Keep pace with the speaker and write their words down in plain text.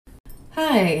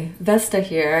Hi, Vesta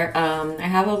here. I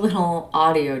have a little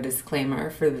audio disclaimer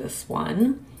for this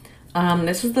one.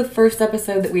 This was the first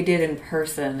episode that we did in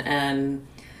person, and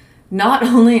not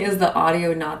only is the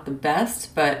audio not the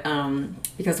best, but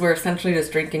because we're essentially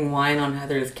just drinking wine on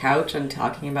Heather's couch and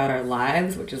talking about our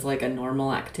lives, which is like a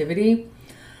normal activity,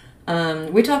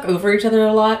 we talk over each other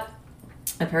a lot.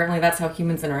 Apparently, that's how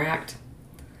humans interact.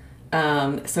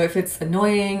 So if it's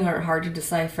annoying or hard to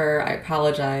decipher, I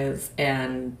apologize,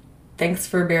 and thanks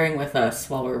for bearing with us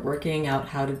while we're working out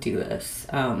how to do this.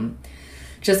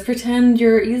 Just pretend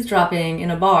you're eavesdropping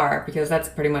in a bar, because that's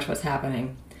pretty much what's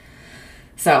happening.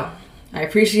 So, I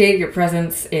appreciate your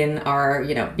presence in our,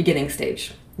 beginning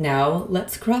stage. Now,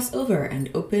 let's cross over and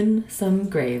open some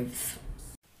graves.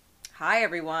 Hi,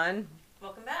 everyone.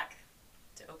 Welcome back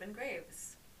to Open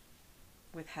Graves.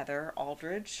 With Heather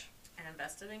Aldridge. And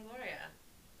Vesta and Gloria.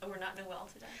 Oh, we're not Noelle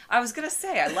today? I was going to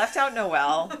say, I left out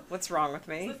Noelle. What's wrong with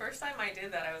me? The first time I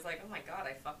did that, I was like, oh my god,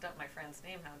 I fucked up my friend's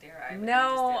name. How dare I? But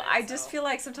No, I just feel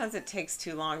like sometimes it takes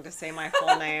too long to say my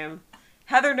full name.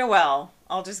 Heather Noelle.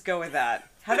 I'll just go with that.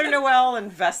 Heather Noelle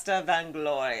and Vesta Van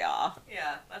Gloria.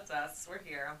 Yeah, that's us. We're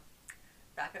here.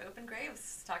 Back at Open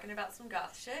Graves, talking about some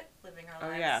goth shit, living our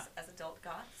lives as adult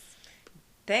goths.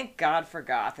 Thank God for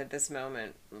goth at this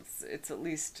moment. It's at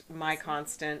least my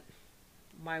constant.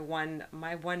 My one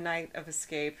night of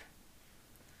escape.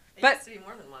 It used to be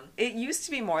more than one. It used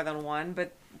to be more than one,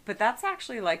 but that's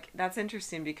actually that's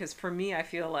interesting because for me I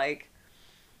feel like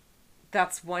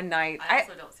that's one night. I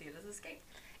also don't see it as escape.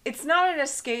 It's not an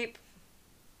escape.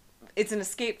 It's an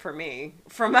escape for me.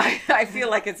 I feel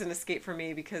like it's an escape for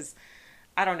me because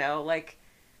I don't know, like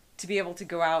to be able to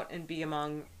go out and be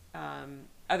among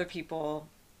other people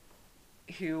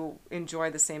who enjoy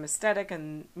the same aesthetic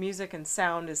and music and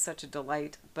sound is such a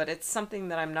delight, but it's something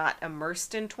that I'm not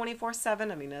immersed in 24/7.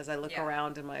 I mean, as I look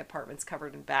around and my apartment's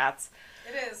covered in bats.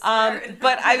 It is.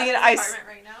 But I mean,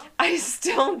 right now. I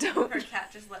still don't. Her cat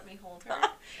just let me hold her,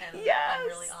 and I'm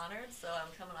really honored. So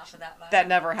I'm coming off of that vibe. That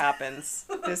never happens.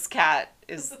 This cat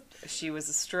she was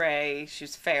a stray.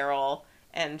 She's feral,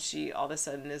 and she all of a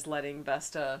sudden is letting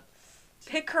Vesta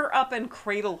pick her up and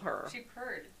cradle her. She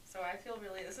purred. So I feel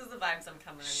really, this is the vibes I'm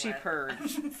coming in She with. purred.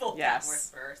 Full cat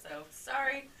whisperer, so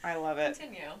sorry. I love it.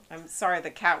 Continue. I'm sorry the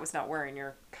cat was not wearing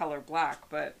your color black,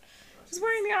 but she's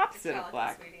wearing the opposite of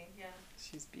black. Sweetie. Yeah.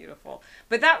 She's beautiful.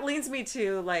 But that leads me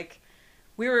to,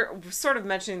 we were sort of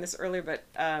mentioning this earlier, but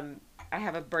I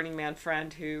have a Burning Man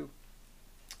friend who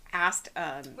asked...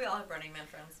 we all have Burning Man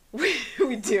friends.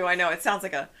 We do, I know. It sounds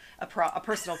like a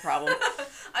personal problem.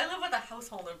 I live with a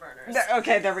household of burners.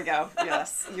 Okay, there we go.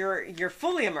 Yes, you're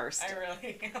fully immersed. I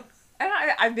really am. And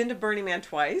I've been to Burning Man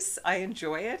twice. I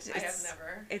enjoy it. I have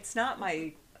never. It's not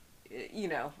my,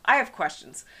 I have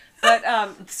questions, but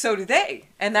so do they.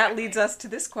 And that leads us to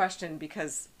this question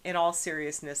because, in all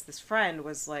seriousness, this friend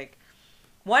was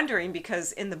wondering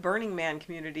because in the Burning Man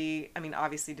community, I mean,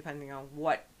 obviously depending on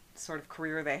what sort of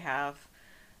career they have,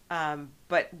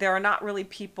 but there are not really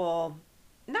people.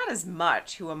 Not as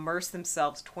much who immerse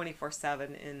themselves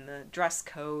 24/7 in the dress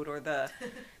code or the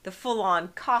full-on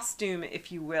costume,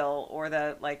 if you will, or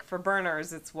the for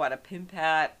burners it's a pimp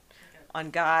hat on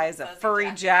guys, a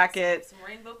furry jacket,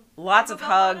 lots of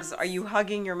hugs. Are you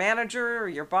hugging your manager or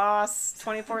your boss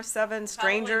 24/7?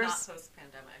 Strangers? Probably not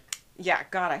post-pandemic. Yeah,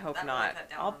 God, I hope not.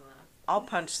 I'll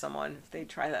punch someone if they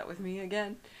try that with me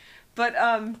again. But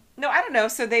no, I don't know.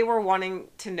 So they were wanting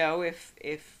to know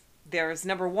if there's,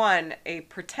 number one, a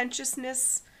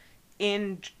pretentiousness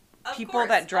in people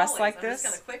that dress like this.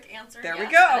 I'm just going to quick answer. There yes,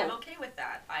 we go. I'm okay with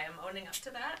that. I am owning up to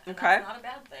that. And that's not a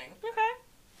bad thing. Okay.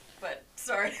 But,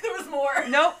 sorry, there was more.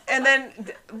 Nope. And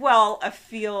then,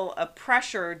 a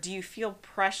pressure. Do you feel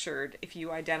pressured if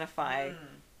you identify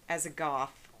as a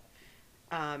goth?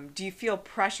 Do you feel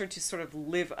pressure to sort of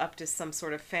live up to some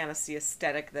sort of fantasy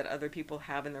aesthetic that other people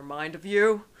have in their mind of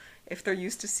you? If they're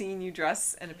used to seeing you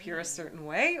dress and appear a certain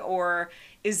way? Or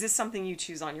is this something you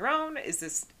choose on your own? Is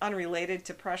this unrelated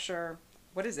to pressure?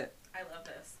 What is it? I love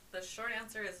this. The short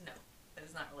answer is no. It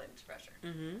is not related to pressure.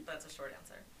 Mm-hmm. That's a short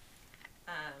answer.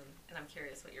 And I'm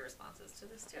curious what your response is to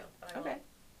this too. But I will,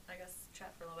 I guess,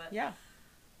 chat for a little bit. Yeah.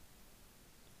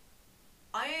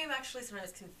 I am actually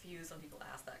sometimes confused when people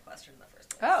ask that question in the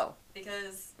first place. Oh.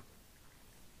 Because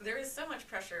there is so much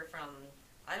pressure from...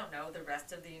 I don't know, the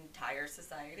rest of the entire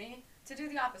society to do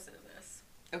the opposite of this.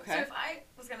 Okay. So if I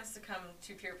was going to succumb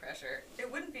to peer pressure,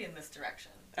 it wouldn't be in this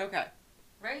direction. Okay.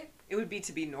 Right? It would be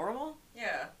to be normal?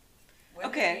 Yeah.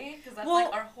 Wouldn't okay. Because that's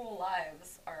our whole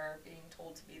lives are being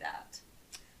told to be that.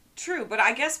 True, but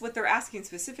I guess what they're asking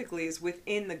specifically is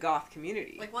within the goth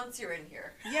community. Like, once you're in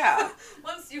here. Yeah.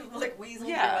 Once you've, like, weaseled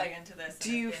your Yeah. way into this.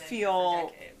 Do you and been in here feel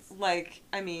for decades. like,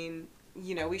 I mean,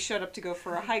 you know, we showed up to go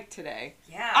for a hike today.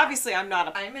 Yeah. Obviously, I'm not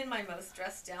a... I'm in my most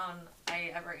dressed down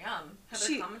I ever am.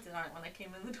 Heather commented on it when I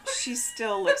came in the door. She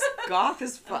still looks goth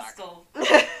as fuck. I'm still...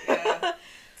 Yeah.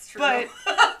 It's true. But,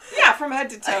 yeah, from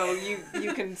head to toe,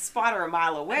 you can spot her a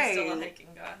mile away. I'm still a hiking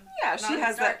goth. Yeah, she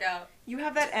has that... Out. You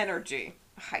have that energy.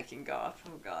 Hiking goth.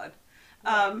 Oh, God.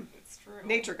 It's true.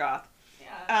 Nature goth.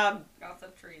 Yeah. Goths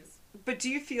of trees. But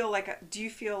do you feel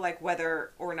like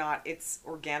whether or not it's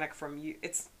organic from you,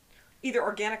 it's either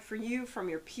organic for you, from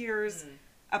your peers,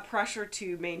 a pressure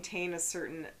to maintain a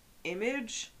certain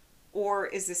image, or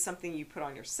is this something you put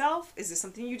on yourself? Is this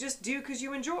something you just do because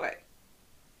you enjoy?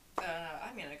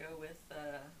 I'm gonna go with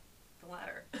the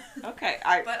latter. Okay,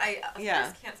 But I of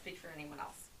course can't speak for anyone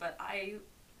else. But I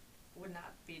would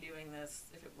not be doing this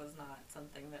if it was not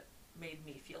something that made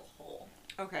me feel whole.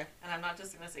 Okay. And I'm not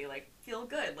just gonna say like feel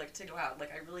good, like to go out.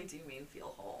 Like I really do mean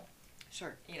feel whole.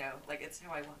 Sure. You know, like it's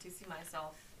how I want to see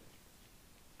myself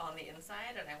on the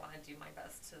inside, and I want to do my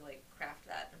best to like craft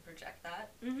that and project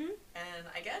that. Mm-hmm. And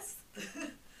I guess,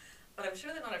 but I'm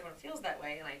sure that not everyone feels that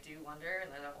way, and I do wonder,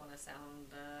 and I don't want to sound,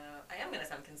 I am going to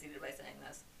sound conceited by saying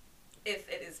this, if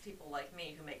it is people like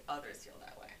me who make others feel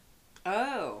that way.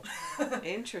 Oh,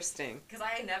 interesting. Because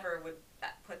I never would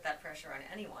put that pressure on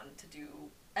anyone to do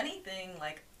anything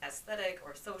like aesthetic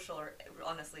or social or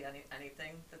honestly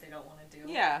anything that they don't want to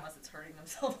do. Yeah. Unless it's hurting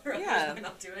themselves or others by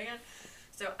not doing it.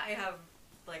 So I have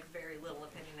like very little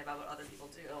opinion about what other people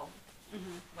do,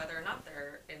 whether or not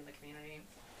they're in the community.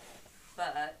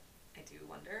 But I do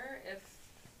wonder if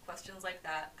questions like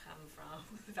that come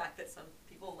from the fact that some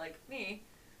people like me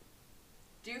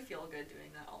do feel good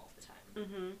doing that all of the time.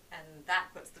 Mm-hmm. And that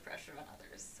puts the pressure on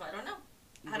others. So I don't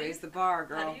know. Raise the bar,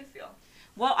 girl. How do you feel?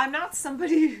 Well, I'm not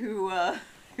somebody who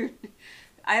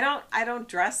I don't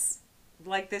dress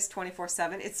like this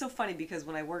 24/7. It's so funny because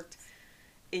when I worked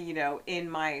in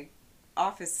my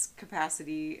office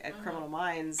capacity at Criminal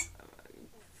Minds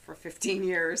for 15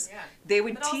 years, they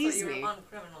would tease me. You were on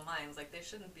Criminal Minds, like they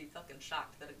shouldn't be fucking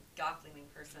shocked that a goth-leaning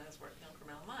person is working on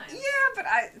Criminal Minds. Yeah, but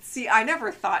I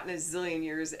never thought in a zillion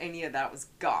years any of that was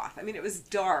goth. I mean, it was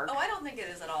dark. Oh, I don't think it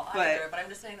is at all either, but I'm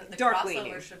just saying that the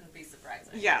crossover shouldn't be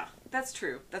surprising. Yeah, that's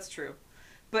true. That's true.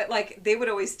 But like they would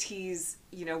always tease,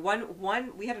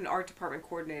 one we had an art department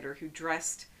coordinator who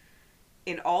dressed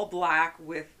in all black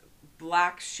with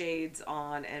black shades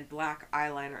on and black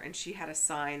eyeliner, and she had a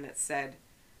sign that said,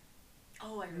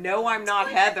 "No, I'm not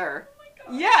Heather." Oh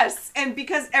my God. Yes, and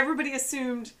because everybody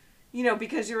assumed,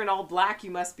 because you're in all black, you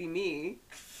must be me.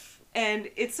 And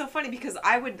it's so funny because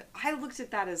I looked at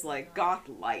that as like goth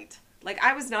light. Like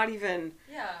I was not even.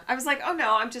 Yeah. I was like, oh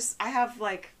no, I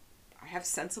have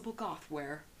sensible goth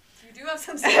wear. You do have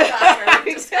sensible goth wear.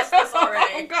 We discussed this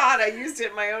already. Oh God, I used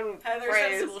it in my own Heather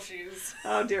phrase. sensible shoes.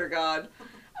 Oh dear God.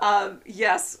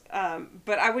 Yes,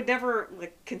 but I would never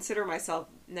consider myself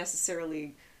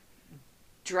necessarily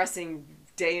dressing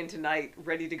day into night,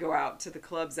 ready to go out to the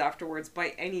clubs afterwards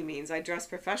by any means. I dressed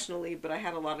professionally, but I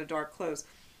had a lot of dark clothes.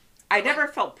 I never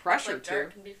felt pressure to.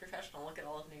 Dark can be professional. Look at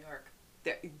all of New York.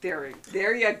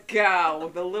 There you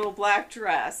go. The little black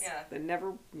dress.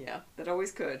 Yeah. That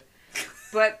always could.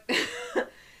 But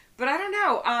I don't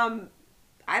know.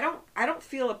 I don't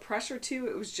feel a pressure to.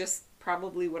 It was just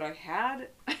probably what I had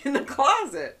in the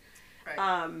closet.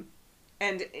 Right.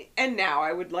 And now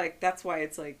I would that's why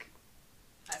it's like.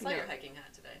 I saw your hiking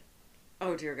hat today.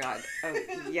 Oh dear God. Oh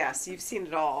yes, you've seen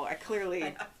it all. I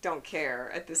clearly don't care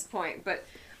at this point, but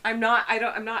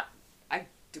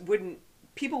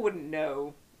people wouldn't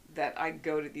know that I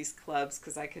go to these clubs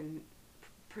because I can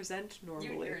present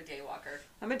normally. You're a day walker.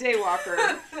 I'm a day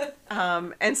walker.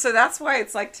 And so that's why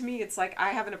it's like, to me, it's like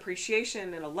I have an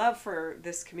appreciation and a love for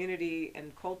this community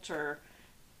and culture,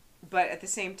 but at the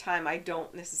same time, I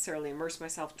don't necessarily immerse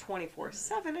myself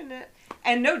 24/7 in it.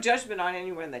 And no judgment on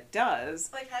anyone that does.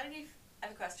 I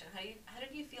have a question. How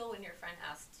did you feel when your friend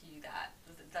asked you that?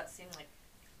 Did that seem like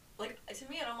to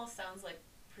me it almost sounds like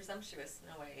presumptuous in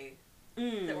a way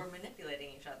that we're manipulating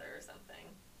each other or something.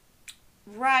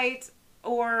 Right.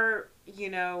 Or,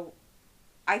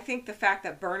 I think the fact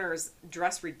that burners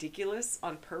dress ridiculous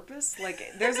on purpose,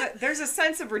 there's a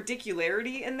sense of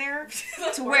ridicularity in there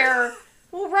to where,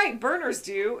 well, right, burners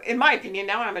do, in my opinion.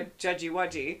 Now I'm a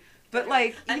judgy-wudgy, but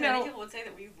many people would say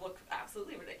that we look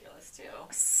absolutely ridiculous too.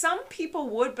 Some people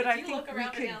would, but I think if you look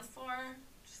around the dance floor,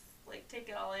 just take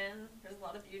it all in. There's a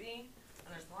lot of beauty,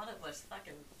 and there's a lot of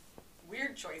fucking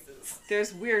weird choices.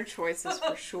 There's weird choices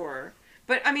for sure.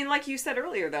 But, I mean, like you said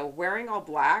earlier, though, wearing all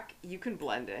black, you can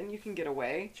blend in. You can get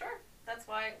away. Sure. That's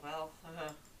why, well,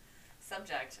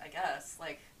 subject, I guess.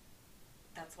 Like,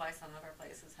 that's why some of our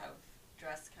places have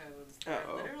dress codes that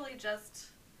are literally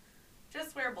just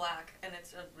wear black, and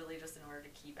it's really just in order to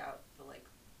keep out the, like,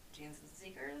 jeans and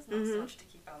sneakers, not so much to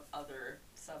keep out other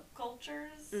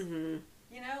subcultures. Mm-hmm.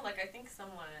 You know, like, I think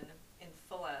someone in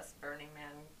full-ass Burning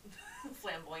Man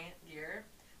flamboyant gear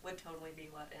would totally be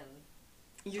let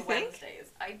in. You think?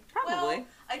 Wednesdays. Probably. Well,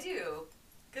 I do,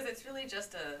 because it's really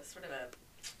just a sort of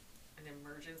an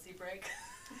emergency break.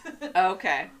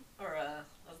 Okay. Or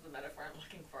that's the metaphor I'm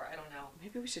looking for. I don't know.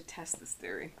 Maybe we should test this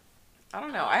theory. I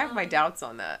don't know. I have my doubts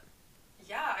on that.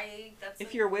 Yeah,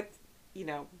 if you're with, you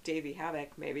know, Davey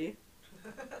Havoc, maybe.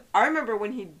 I remember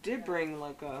when he did bring,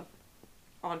 like, a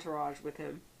entourage with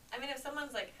him. I mean, if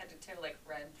someone's, like, head to toe, like,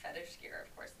 red fetish gear,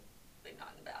 of course, they're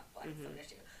not in black is an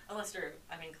issue. Unless you're,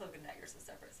 I mean, cloak and dagger's a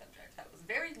separate subject. That was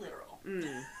very literal.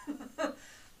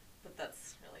 But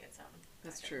that's really its own.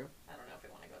 That's true. I don't know if we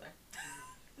want to go there.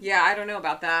 Yeah, I don't know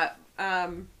about that.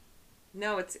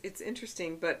 No, it's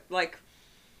interesting, but, like,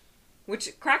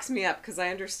 which cracks me up, because I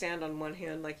understand on one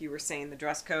hand, like you were saying, the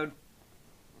dress code,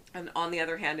 and on the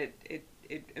other hand, it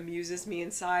amuses me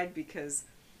inside, because,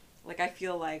 like, I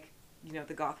feel like, you know,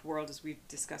 the goth world, as we've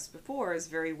discussed before, is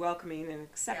very welcoming and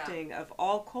accepting of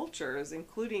all cultures,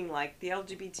 including, like, the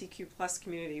LGBTQ plus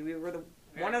community. We were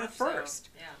one of the first.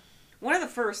 So. Yeah. One of the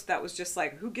first that was just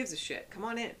like, who gives a shit? Come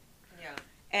on in. Yeah.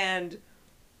 And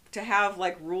to have,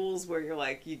 like, rules where you're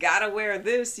like, you gotta wear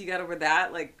this, you gotta wear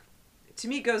that, like, to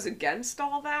me goes against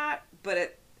all that,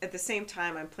 but at the same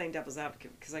time, I'm playing devil's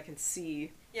advocate because I can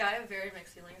see... Yeah, I have very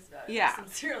mixed feelings about it. Yeah.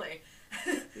 Sincerely.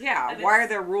 Yeah, why are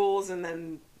there rules? And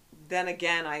then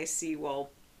again, I see, well,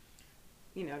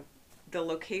 you know, the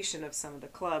location of some of the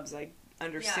clubs, I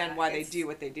understand why they do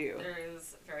what they do. There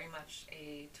is very much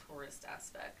a tourist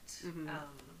aspect. Mm-hmm.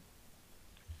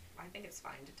 I think it's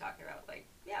fine to talk about, like,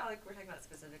 yeah, like we're talking about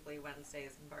specifically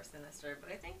Wednesdays and Bar Sinister,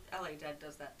 but I think LA Dead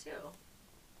does that too.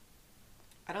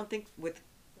 I don't think with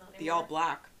the all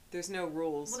black, there's no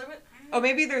rules. Well,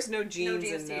 maybe there's no jeans,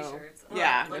 and t-shirts. Well,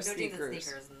 yeah, like no jeans sneakers. and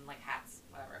sneakers and, like, hats,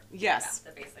 whatever. Yes.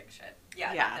 Yeah, the basic shit.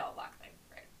 Yeah, yeah. not the all black thing,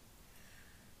 right.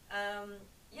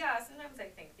 Yeah, sometimes I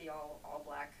think the all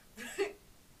black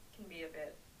can be a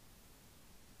bit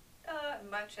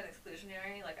much and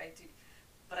exclusionary. Like, I do,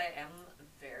 but I am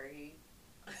very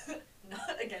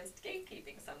not against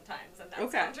gatekeeping sometimes, and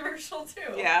that's controversial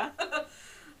too. Yeah.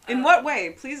 In what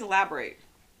way? Please elaborate.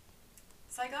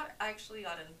 So I actually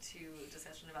got into a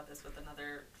discussion about this with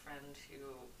another friend who,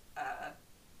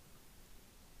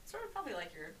 sort of probably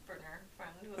like your partner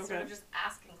friend, who was sort of just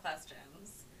asking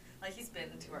questions. Like, he's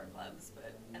been to our clubs,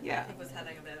 but I think was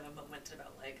having a bit of a moment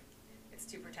about, like, it's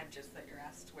too pretentious that you're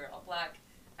asked to wear all black,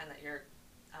 and that you're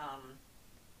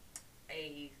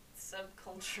a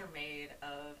subculture made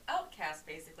of outcasts,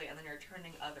 basically, and then you're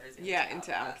turning others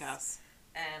into outcasts.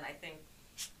 And I think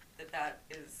that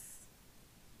is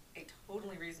a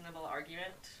totally reasonable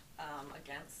argument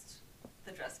against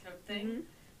the dress code thing. Mm-hmm.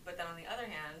 But then on the other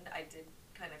hand, I did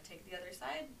kind of take the other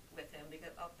side with him,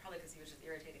 because probably because he was just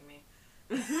irritating me.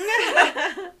 And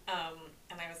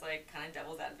I was, like, kind of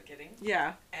devil's advocating.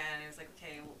 Yeah. And I was like,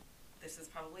 okay, well, this is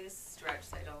probably a stretch,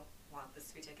 so I don't want this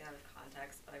to be taken out of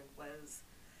context, but I was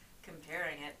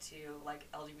comparing it to, like,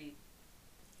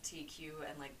 LGBTQ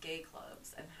and, like, gay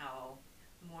clubs, and how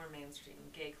more mainstream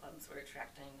gay clubs were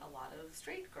attracting a lot of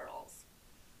straight girls.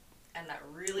 And that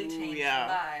really changed the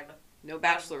vibe. No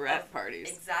bachelorette parties.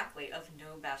 Exactly, of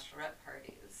no bachelorette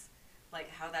parties. Like,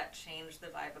 how that changed the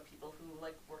vibe of people who,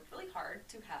 like, worked really hard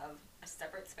to have a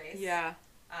separate space. Yeah.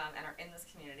 And are in this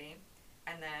community.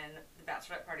 And then the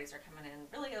bachelorette parties are coming in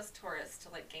really as tourists to,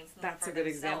 like, gain something That's for a good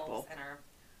themselves. Example. And are,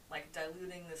 like,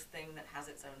 diluting this thing that has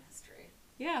its own history.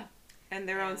 Yeah. And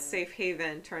their own safe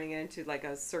haven, turning it into, like,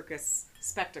 a circus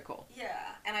spectacle.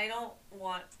 Yeah. And I don't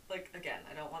want, like, again,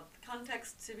 I don't want the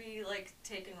context to be, like,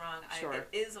 taken wrong. Sure. It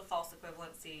is a false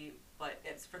equivalency, but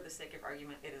it's, for the sake of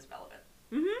argument, it is relevant.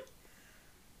 Mm-hmm.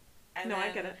 And no, then,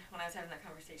 I get it. When I was having that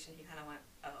conversation, he kind of went,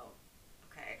 oh,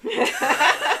 okay.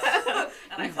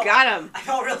 And got him. I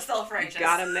felt real self-righteous.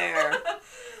 Got him there.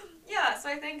 Yeah, so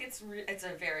I think it's a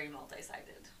very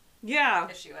multi-sided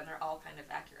issue, and they're all kind of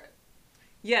accurate.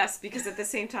 Yes, because at the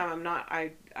same time,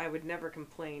 I would never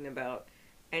complain about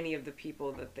any of the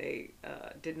people that they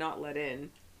did not let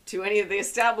in to any of the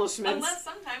establishments. Unless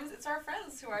sometimes it's our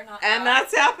friends who are not. And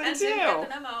that's happened and too. And didn't get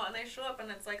the memo, and they show up, and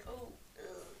it's like, oh,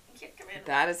 you can't come in.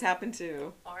 That has happened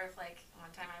too. Or if, like, one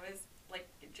time I was, like,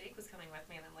 Jake was coming with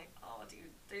me, and I'm like, oh, dude,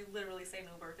 they literally say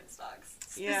no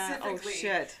Birkenstocks. Yeah. Oh,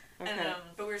 shit. Okay. And,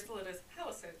 but we were still at his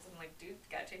house, so I'm like, dude, you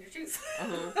gotta change your shoes.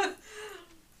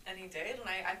 And he did, and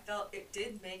I felt it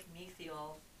did make me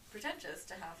feel pretentious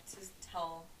to have to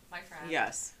tell my friend,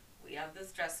 yes, we have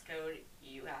this dress code,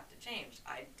 you have to change.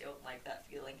 I don't like that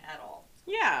feeling at all.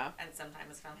 Yeah. And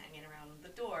sometimes if I'm hanging around the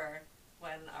door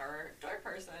when our door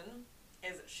person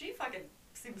she fucking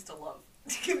seems to love.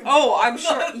 Oh, I'm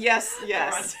sure. Yes.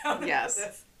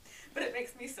 This. But it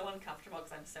makes me so uncomfortable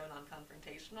because I'm so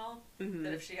non-confrontational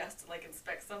that if she has to like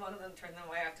inspect someone and then turn them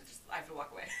away, I have to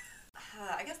walk away.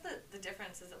 I guess the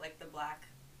difference is that like the black,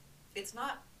 it's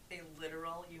not a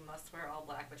literal you must wear all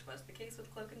black, which was the case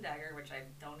with Cloak and Dagger, which I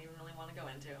don't even really want to go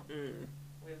into.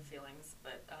 We have feelings,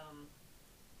 but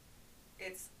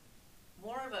it's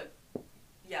more of a,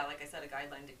 yeah, like I said, a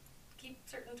guideline to keep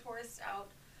certain tourists out.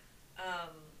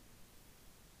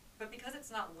 But because it's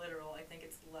not literal, I think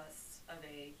it's less of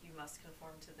a you must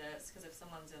conform to this, because if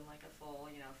someone's in like a full,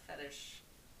 fetish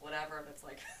whatever that's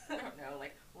like, I don't know,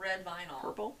 like red vinyl.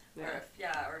 Purple?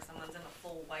 Yeah. Or if someone's in a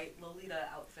full white Lolita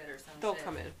outfit or something. They'll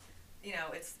come in.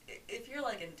 It's if you're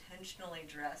like intentionally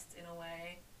dressed in a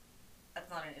way, that's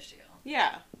not an issue.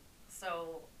 Yeah.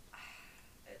 So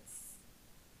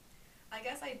I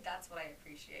guess that's what I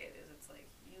appreciate is it's like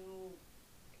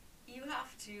we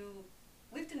have to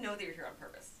know that you're here on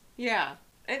purpose. Yeah.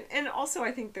 And also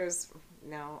I think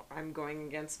now I'm going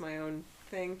against my own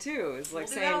thing too. Is like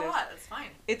we'll saying do that a lot. It's fine.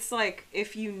 It's like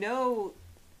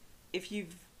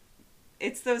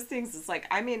it's those things. It's like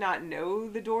I may not know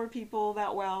the door people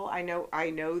that well. I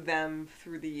know them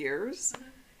through the years. Mm-hmm.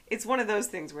 It's one of those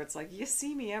things where it's like you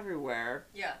see me everywhere.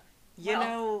 Yeah. You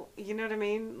know what I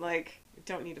mean? Like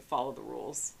don't need to follow the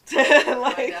rules. I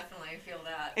definitely feel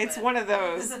that. It's one of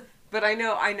those. But I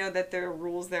know that there are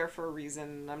rules there for a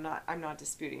reason. I'm not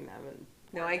disputing them. And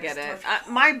no, I get it.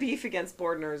 My beef against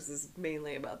Bordner's is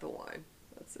mainly about the wine.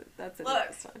 That's it. Look,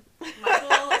 this time.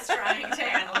 Michael is trying to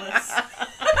handle this.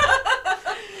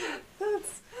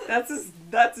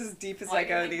 That's as deep as I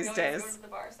go these days. Go to the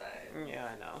bar side. Yeah,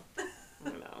 I know.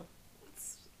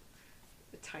 It's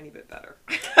a tiny bit better.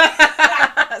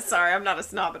 Sorry, I'm not a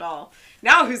snob at all.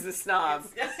 Now who's the snob?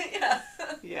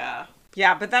 Yeah.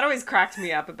 Yeah, but that always cracked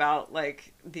me up about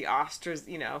like the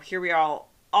here we all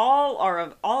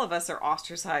of us are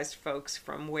ostracized folks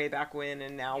from way back when,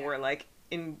 and now we're like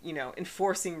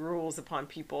enforcing rules upon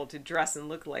people to dress and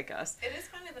look like us. It is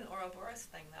kind of an Ouroboros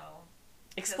thing though.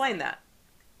 Explain that.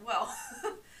 Well,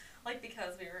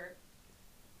 because we were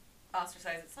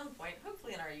ostracized at some point,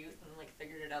 hopefully in our youth, and like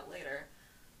figured it out later.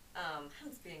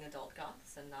 Hence being adult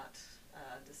goths and not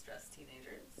distressed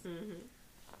teenagers.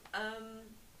 Mm-hmm.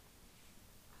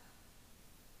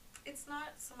 It's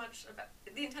not so much about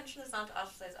the intention is not to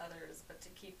ostracize others, but to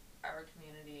keep our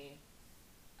community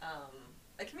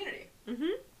a community,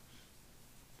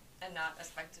 and not a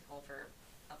spectacle for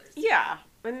others. Yeah,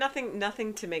 but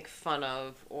nothing to make fun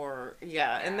of or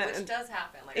and which does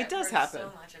happen. Like it does happen.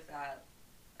 So much of that.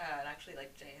 And actually,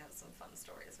 like, Jay has some fun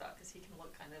stories about, because he can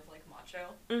look kind of, like,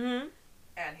 macho. Mm-hmm.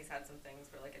 And he's had some things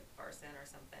where, like, at Barson or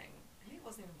something. Maybe it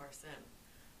wasn't even Barson.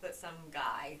 But some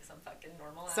guy, some fucking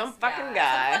normal ass Some fucking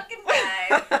guy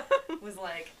was,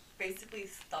 like, basically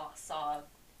saw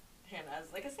him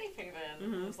as, like, a safe haven.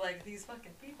 Mm-hmm. It was like, these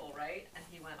fucking people, right? And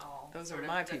he went all those sort are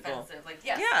my of people. Defensive. Like,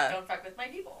 yes, don't fuck with my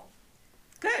people.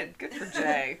 Good for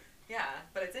Jay. Yeah,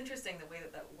 but it's interesting the way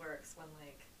that works when,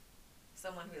 like,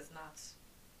 someone who is not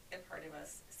a part of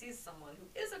us sees someone who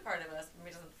is a part of us, but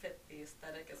maybe doesn't fit the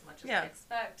aesthetic as much as they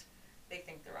expect. They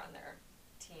think they're on their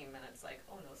team, and it's like,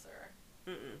 oh no, sir,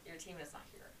 your team is not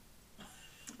here.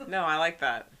 No, I like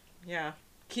that. Yeah,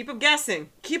 keep them guessing.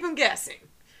 We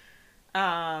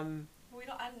don't.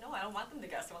 I don't want them to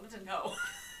guess. I want them to know.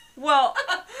 Well,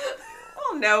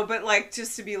 no, but like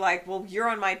just to be like, well, you're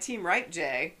on my team, right,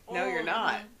 Jay? No, you're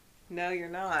not. No, you're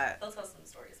not. They'll tell some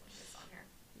stories when it's on here.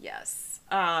 Yes.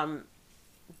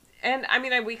 And I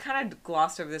mean, we kind of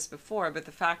glossed over this before, but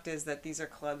the fact is that these are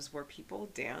clubs where people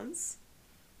dance,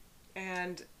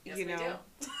 and yes, we do.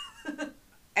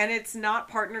 And it's not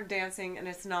partnered dancing, and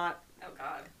it's not. Oh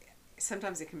God.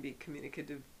 Sometimes it can be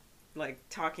communicative, like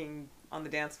talking on the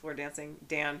dance floor, dancing.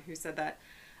 Dan, who said that,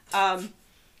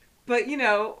 but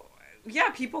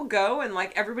people go and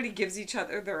like everybody gives each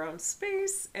other their own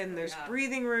space, and there's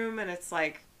breathing room, and it's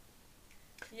like.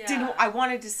 Yeah. I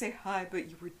wanted to say hi, but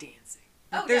you were dancing.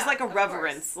 There's like a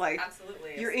reverence, like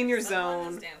absolutely. You're in your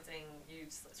zone. Dancing, you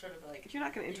just sort of like you're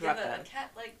not going to interrupt them. A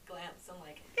cat-like glance and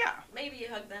like maybe you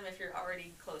hug them if you're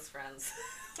already close friends.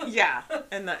 Yeah,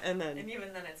 and then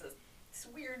even then it's a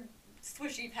weird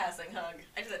swishy passing hug.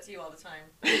 I do that to you all the time.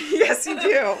 Yes, you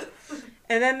do.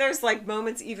 And then there's like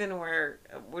moments even where,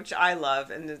 which I love,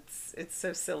 and it's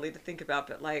so silly to think about,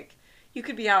 but like you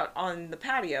could be out on the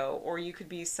patio or you could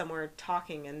be somewhere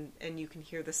talking and you can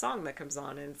hear the song that comes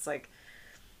on, and it's like,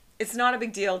 it's not a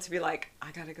big deal to be like,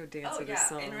 I gotta go dance to this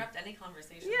song. Interrupt any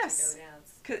conversation yes. to go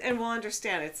dance. And we'll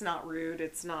understand. It's not rude.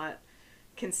 It's not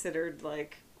considered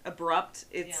like abrupt.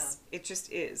 It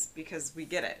just is, because we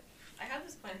get it. I had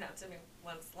this pointed out to me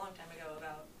once a long time ago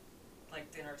about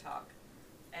like dinner talk,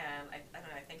 and I don't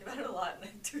know, I think about it a lot, and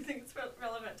I do think it's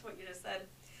relevant to what you just said,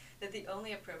 that the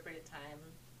only appropriate time,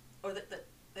 or that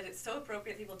it's so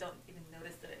appropriate people don't even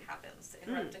notice that it happens, to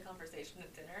interrupt a conversation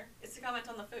at dinner, is to comment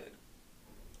on the food.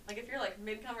 Like if you're like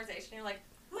mid-conversation, you're like,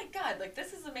 oh my god, like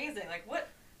this is amazing, like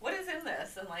what is in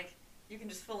this? And like you can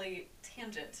just fully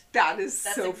tangent. That's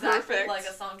so exactly perfect. Like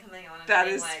a song coming on. And that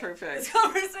being is like, perfect. This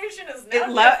conversation is now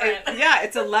different.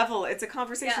 It's a level. It's a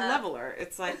conversation leveler.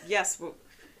 It's like, yes,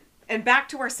 and back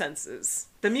to our senses.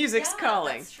 The music's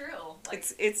calling. That's true. Like,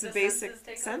 it's the basic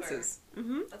senses.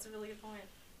 Mm-hmm. That's a really good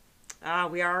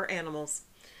point. We are animals.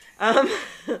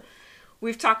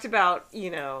 We've talked about,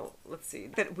 let's see,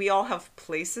 that we all have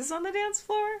places on the dance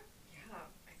floor. Yeah,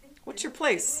 I think. What's your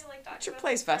place? What's your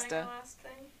place, Vesta?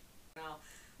 No.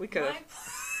 We could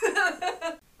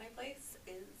have. My place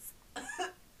is.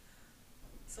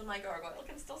 So my gargoyle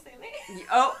can still see me.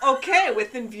 Oh, okay.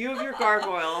 Within view of your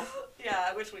gargoyle.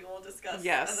 Yeah, which we will discuss in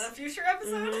a future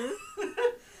episode.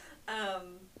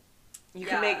 Mm-hmm. You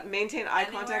can maintain eye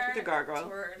contact with the gargoyle.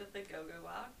 Toward the go-go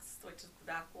box, which is the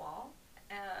back wall,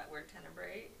 where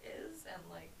Tenebrae is, and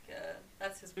like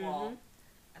that's his wall.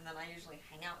 And then I usually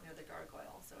hang out near the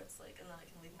gargoyle, so it's like, and then I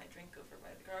can leave my drink over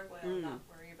by the gargoyle and not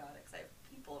worry about it, because I have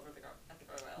people over at the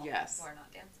gargoyle who are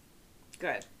not dancing.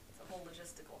 Good. It's a whole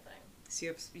logistical thing.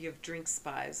 So you have drink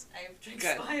spies. I have drink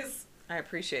spies. I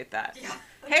appreciate that. Yeah.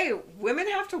 Hey, women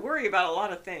have to worry about a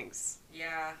lot of things.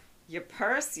 Yeah. Your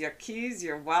purse, your keys,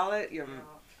 your wallet, your...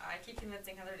 I keep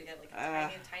convincing Heather to get like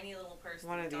a tiny little purse.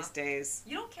 One of these days.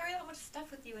 You don't carry that much stuff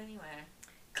with you anyway.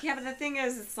 Yeah, but the thing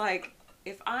is, it's like,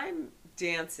 if I'm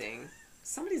dancing,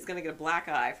 somebody's going to get a black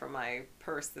eye from my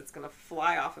purse that's going to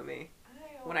fly off of me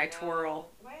when I twirl.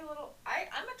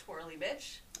 I'm a twirly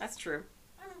bitch. That's true.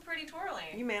 I'm pretty twirly.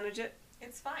 You manage it.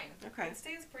 It's fine. Okay. It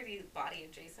stays pretty body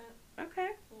adjacent.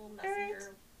 Okay. A little messenger. Right.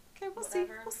 Okay, we'll whatever.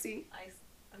 see. We'll see.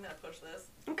 I'm going to push this.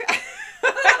 Okay.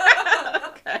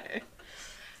 Okay.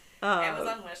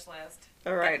 Amazon wish list.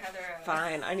 All right.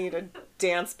 Fine. I need a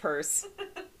dance purse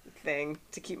thing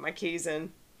to keep my keys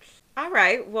in. All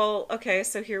right. Well, okay.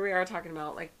 So here we are talking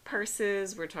about like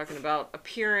purses. We're talking about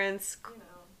appearance,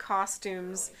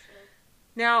 costumes.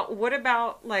 Now, what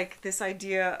about like this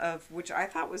idea of, which I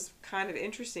thought was kind of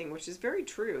interesting, which is very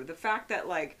true, the fact that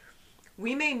like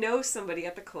we may know somebody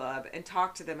at the club and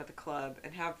talk to them at the club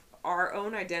and have our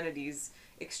own identities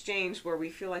exchanged where we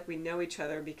feel like we know each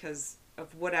other because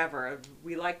of whatever,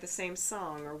 we like the same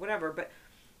song or whatever. But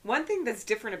one thing that's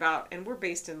different about, and we're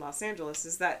based in Los Angeles,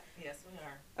 is that yes, we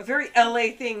are. A very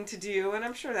LA thing to do, and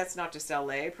I'm sure that's not just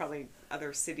LA, probably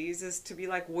other cities, is to be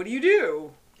like, what do you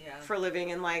do for a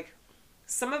living? And like,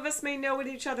 some of us may know what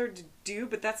each other do,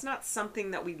 but that's not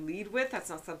something that we lead with. That's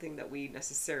not something that we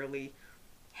necessarily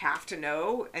have to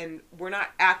know. And we're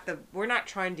not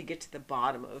trying to get to the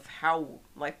bottom of how,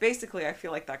 like, basically I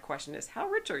feel like that question is, how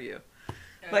rich are you?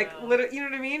 Like, you know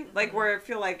what I mean? Like, where I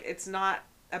feel like it's not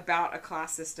about a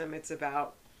class system. It's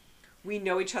about, we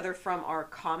know each other from our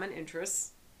common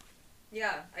interests.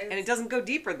 Yeah. And it doesn't go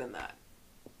deeper than that.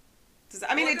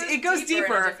 I mean, well, it goes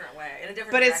deeper. In a different way. In a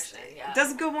different but direction. It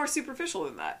doesn't go more superficial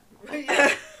than that.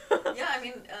 Yeah. Yeah, I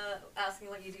mean, asking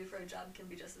what you do for a job can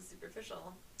be just as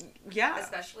superficial. Yeah.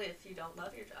 Especially if you don't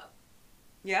love your job.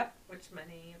 Yep. Which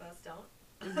many of us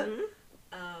don't. Mm-hmm.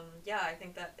 Yeah, I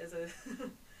think that is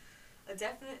a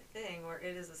definite thing where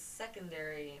it is a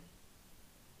secondary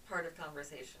part of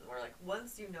conversation, where like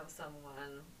once you know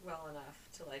someone well enough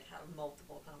to like have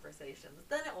multiple conversations,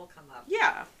 then it will come up.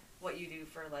 Yeah. What you do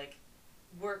for like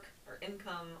work or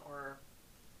income or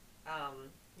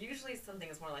usually something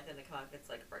is more likely to come up if it's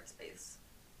like workspace.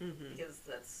 Mm-hmm. Because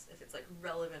that's if it's like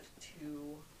relevant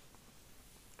to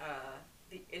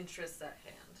the interests at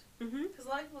hand. Because a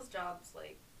lot of people's jobs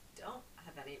like don't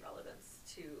have any relevance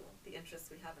to the interests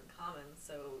we have in common,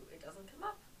 so it doesn't come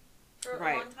up for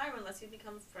a long time unless you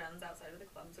become friends outside of the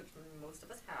clubs, which most of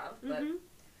us have, but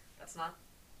that's not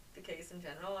the case in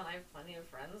general. And I have plenty of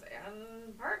friends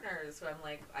and partners who I'm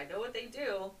like, I know what they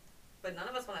do, but none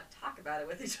of us want to talk about it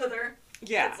with each other.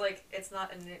 Yeah. It's like, it's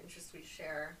not an interest we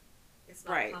share. It's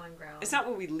not common ground. It's not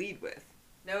what we lead with.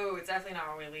 No, it's definitely not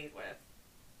what we lead with.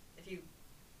 If you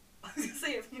I was gonna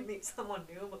say if you meet someone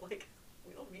new, but like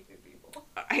we don't meet new people.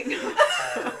 I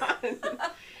know.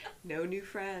 No new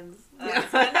friends. So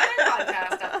another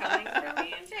podcast upcoming for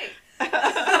me and Jake.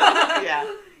 Yeah.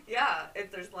 Yeah,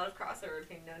 there's a lot of crossover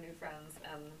between No New Friends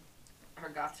and our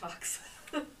goth talks.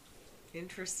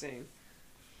 Interesting.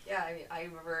 Yeah, I mean, I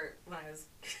remember when I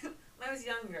was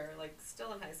younger, like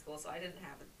still in high school, so I didn't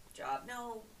have a job.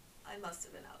 No, I must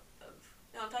have been out of.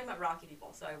 No, I'm talking about Rocky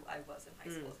people. So I was in high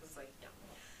school. So it was like young.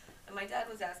 And my dad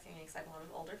was asking me, because I had a lot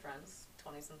of older friends,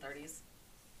 20s and 30s,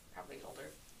 probably older.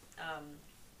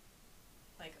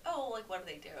 Like, oh, like what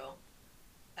do they do?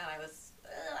 And I was,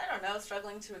 I don't know,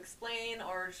 struggling to explain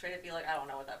or straight up be like, I don't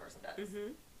know what that person does.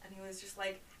 Mm-hmm. And he was just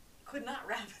like, could not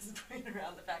wrap his brain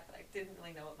around the fact that I didn't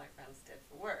really know what my friends did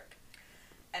for work.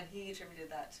 And he attributed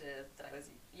that to that I was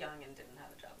young and didn't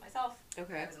have a job myself.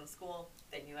 Okay. I was in school.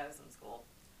 They knew I was in school.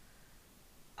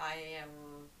 I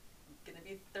am going to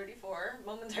be 34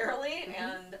 momentarily,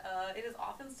 and it is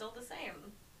often still the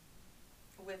same.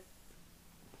 With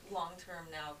long-term,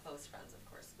 now close friends, of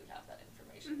course, we have that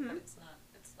information, but it's not,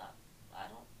 I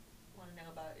don't want to know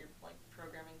about your, like,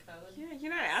 programming code. Yeah,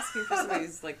 you're not asking for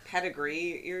somebody's, like,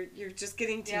 pedigree. You're just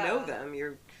getting to know them.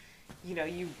 You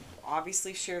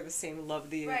obviously share the same love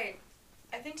the Right.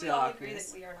 I think we all agree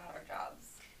that we are not our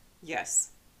jobs.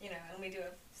 Yes. You know, and we do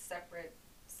have separate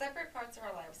parts of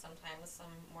our lives sometimes, some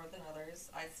more than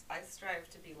others. I strive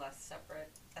to be less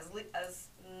separate, as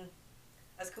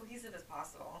cohesive as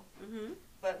possible. Mm-hmm.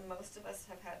 But most of us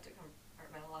have had to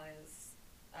compartmentalize,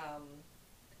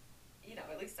 you know,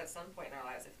 at least at some point in our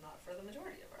lives, if not for the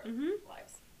majority of our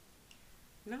lives.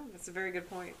 No, that's a very good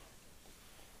point.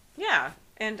 Yeah,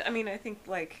 and I mean, I think,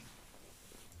 like,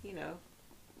 you know,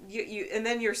 you and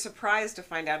then you're surprised to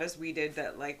find out, as we did,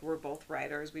 that, like, we're both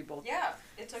writers. We both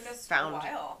it took us found, a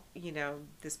while. You know,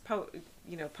 this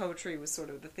poetry was sort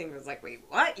of the thing that was like, wait,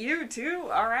 what? You too?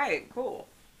 All right, cool.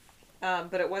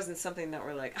 But it wasn't something that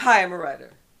we're like, hi, I'm a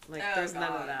writer. Like, there's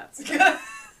none of that.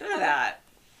 None of that.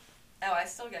 Oh, I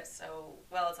still get so...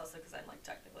 Well, it's also because I'm, like,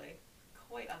 technically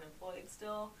quite unemployed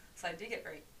still. So I do get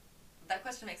very... That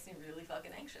question makes me really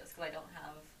fucking anxious because I don't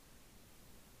have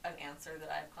an answer that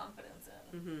I have confidence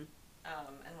in. Mm-hmm.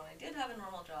 And when I did have a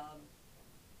normal job,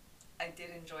 I did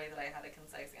enjoy that I had a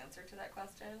concise answer to that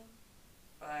question.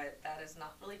 But that has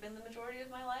not really been the majority of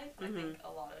my life. And I think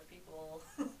a lot of people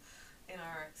in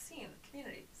our scene,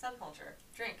 community, subculture,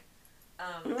 drink.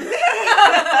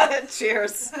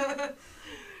 Cheers.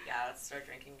 Yeah, let's start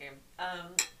drinking game.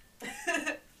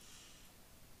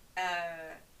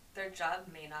 Their job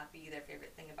may not be their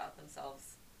favorite thing about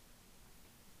themselves.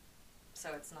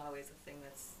 So it's not always a thing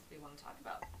we want to talk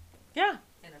about. Yeah.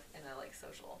 In a like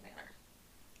social manner.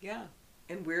 Yeah.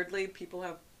 And weirdly, people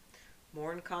have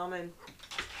more in common.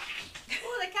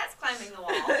 Oh, the cat's climbing the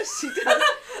wall. She does.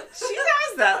 She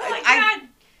does that. Oh my I God.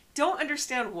 don't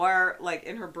understand why, like,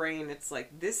 in her brain, it's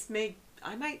like,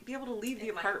 I might be able to leave the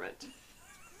apartment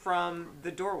from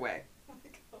the doorway. Oh my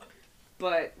God.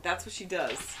 But that's what she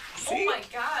does. See? Oh my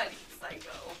God, you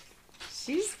psycho.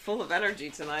 She's full of energy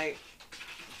tonight.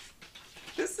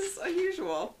 This is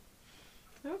unusual.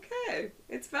 Okay.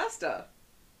 It's Vesta.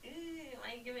 Ew, am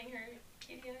I giving her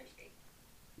kitty energy?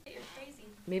 You're crazy.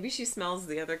 Maybe she smells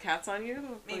the other cats on you?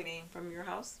 Like, Maybe. from your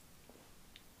house?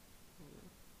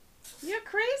 You're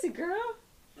crazy, girl.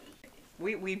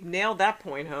 We've nailed that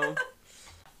point home.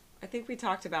 I think we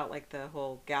talked about, like, the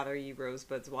whole gather ye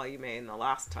rosebuds while you may in the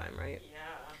last time, right?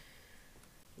 Yeah.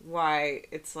 Why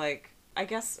it's like, I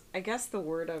guess the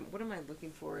word, what am I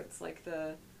looking for? It's like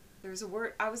there's a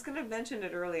word, I was going to mention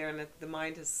it earlier and the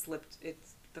mind has slipped,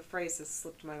 the phrase has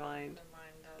slipped my mind.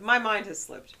 My mind has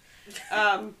slipped.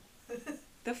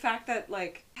 The fact that,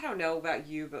 like, I don't know about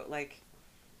you, but, like,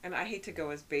 and I hate to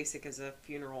go as basic as a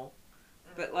funeral,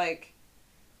 but, like,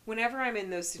 whenever I'm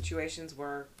in those situations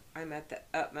where I'm at the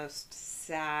utmost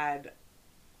sad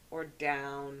or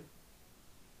down,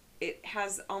 it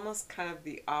has almost kind of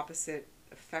the opposite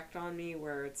effect on me,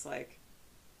 where it's like,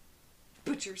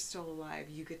 but you're still alive.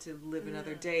 You get to live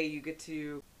another day. You get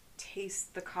to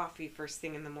taste the coffee first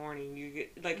thing in the morning. You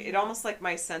get, like, it almost like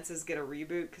my senses get a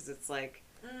reboot, because it's like,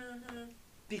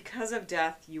 because of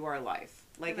death, you are life.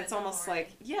 Like, it's almost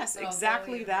like, yes,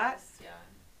 exactly that. Yeah.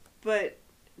 But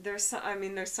there's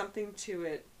something to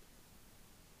it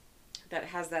that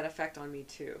has that effect on me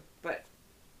too. But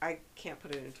I can't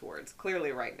put it into words.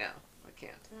 Clearly right now, I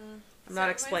can't. I'm not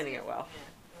explaining it well.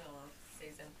 Yeah, I don't know if it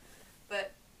stays in.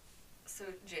 But, so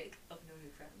Jake, of No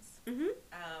New Friends,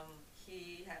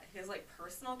 he had his, like,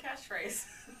 personal catchphrase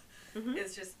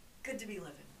is just, good to be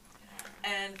living.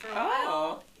 And for a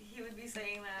while, he would be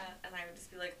saying that, and I would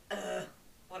just be like,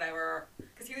 whatever.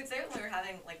 Because he would say it when we were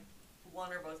having, like,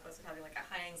 one or both of us was having like a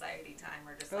high anxiety time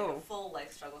or just like a full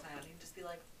life struggle time, and he'd just be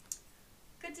like,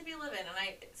 "Good to be living," and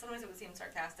sometimes it would seem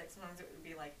sarcastic, sometimes it would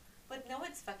be like, "But no,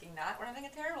 it's fucking not. We're having a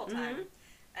terrible time."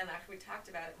 And after we talked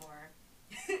about it more,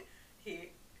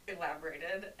 he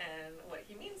elaborated, and what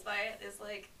he means by it is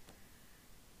like,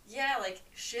 yeah, like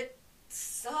shit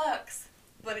sucks,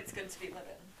 but it's good to be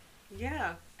living.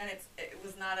 Yeah. And it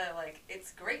was not a like,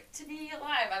 it's great to be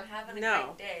alive, I'm having a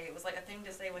great day. It was like a thing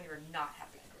to say when you're not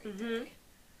having a great day.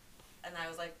 And I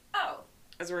was like, oh.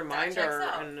 As a reminder. That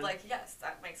checks out. Like, yes,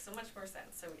 that makes so much more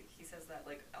sense. So he says that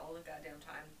like all the goddamn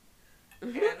time.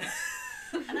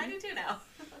 And I do too now.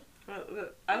 Well,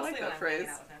 I like that phrase.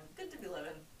 Good to be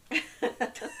living.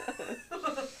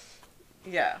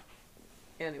 Yeah.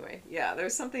 Anyway, yeah,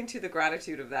 there's something to the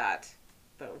gratitude of that.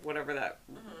 Whatever that...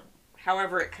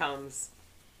 However it comes.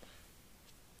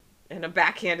 In a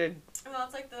backhanded... Well,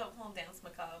 it's like the whole dance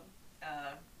macabre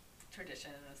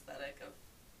tradition and aesthetic of,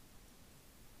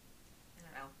 I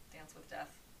don't know, dance with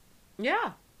death.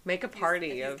 Yeah. Make a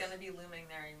party if he's going to be looming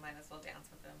there, you might as well dance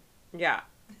with him. Yeah.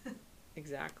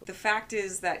 Exactly. The fact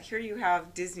is that here you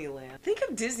have Disneyland. Think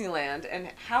of Disneyland and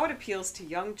how it appeals to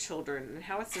young children and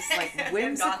how it's this like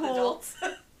whimsical...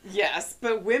 Yes,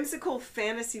 but whimsical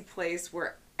fantasy place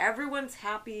where everyone's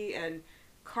happy and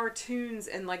cartoons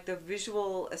and like the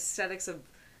visual aesthetics of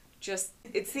just,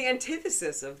 it's the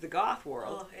antithesis of the goth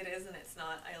world. Oh, it is and it's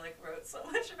not. I like wrote so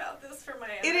much about this for my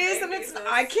It is and it's,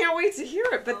 I can't wait to hear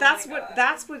it, but that's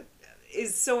what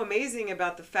is so amazing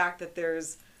about the fact that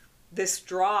there's this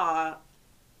draw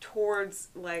towards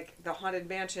like the Haunted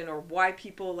Mansion, or why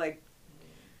people like...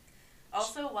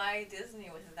 Also why Disney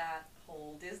with that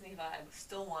whole Disney vibe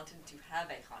still wanted to have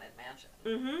a Haunted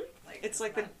Mansion. Like, it's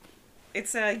like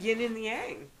it's a yin and the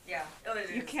yang. Yeah. Oh,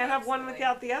 you can't have one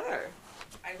without the other.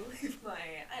 I believe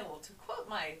to quote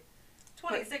my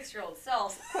 26-year-old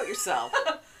self. Quote yourself.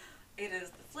 It is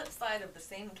the flip side of the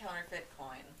same counterfeit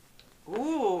coin.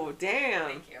 Ooh, damn.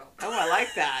 Thank you. Oh, I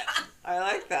like that. I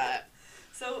like that.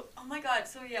 So, oh my god,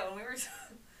 so yeah, when we were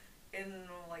in,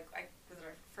 like, was it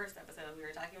our first episode, we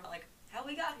were talking about, like, how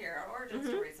we got here, our origin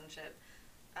stories and shit.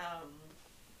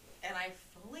 And I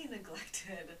fully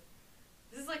neglected,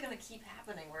 this is, like, gonna keep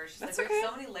happening, where it's just, like, there's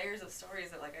so many layers of stories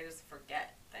that, like, I just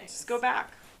forget things. Just go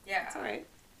back. Yeah. That's alright.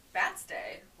 Bats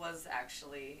Day was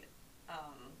actually,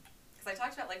 because I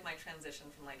talked about, like, my transition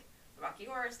from, like, the Rocky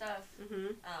Horror stuff,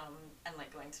 and,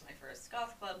 like, going to my first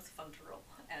goth clubs, Fun to Roll,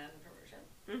 and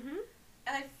Perversion.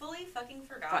 And I fully fucking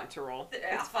forgot. Fun to roll.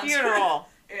 It's funeral.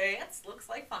 It looks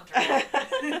like fun to roll.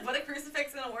 Put a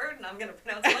crucifix in a word, and I'm gonna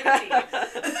pronounce it like a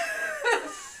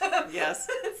T. Yes.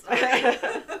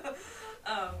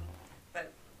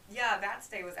 But yeah, Bats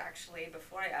Day was actually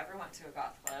before I ever went to a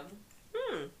goth club.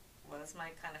 Was my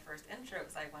kind of first intro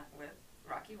because I went with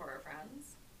Rocky Horror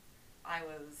friends. I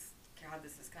was, God,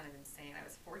 this is kind of insane. I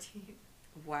was 14.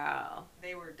 Wow.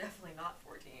 They were definitely not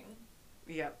 14.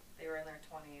 Yep. They were in their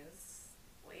 20s.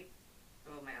 Wait.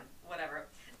 Oh, man. Whatever.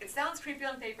 It sounds creepy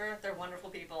on paper. They're wonderful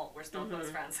people. We're still close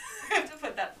friends. I have to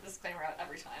put that disclaimer out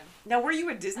every time. Now, were you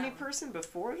a Disney person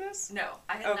before this? No.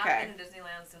 I had not been to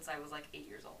Disneyland since I was like 8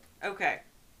 years old. Okay.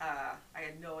 I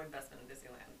had no investment in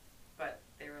Disneyland. But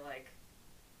they were like,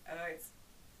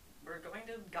 we're going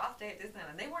to Goth Day at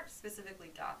Disneyland. And they weren't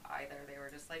specifically goth either. They were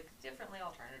just like differently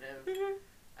alternative.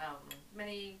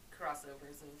 Many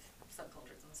crossovers of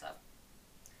subcultures and stuff.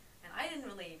 And I didn't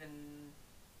really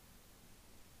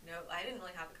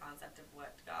have a concept of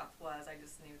what goth was. I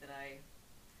just knew that I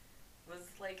was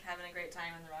like having a great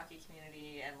time in the Rocky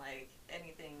community, and like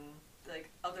anything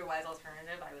like otherwise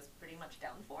alternative I was pretty much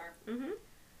down for.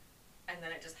 And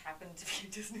then it just happened to be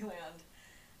Disneyland.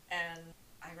 And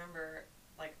I remember,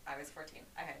 like, I was 14.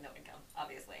 I had no income,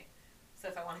 obviously. So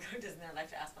if I want to go to Disneyland, I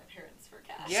have to ask my parents for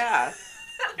cash. Yeah.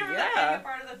 I remember that being a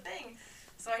part of the thing.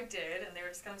 So I did, and they were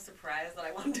just kind of surprised that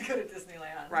I wanted to go to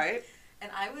Disneyland. Right.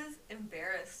 And I was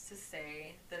embarrassed to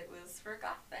say that it was for a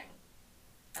goth thing.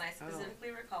 And I specifically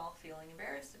recall feeling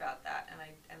embarrassed about that, and I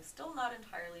am still not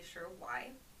entirely sure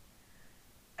why.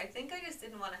 I think I just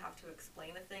didn't want to have to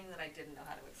explain a thing that I didn't know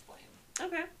how to explain.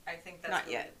 Okay. I think that's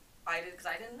not yet. I did, because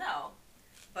I didn't know.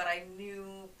 But I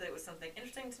knew that it was something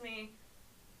interesting to me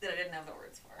that I didn't have the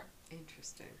words for.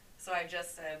 Interesting. So I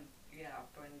just said,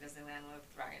 going to Disneyland with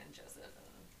Ryan and Joseph,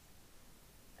 and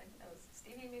I think that was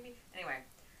Stevie maybe? Anyway,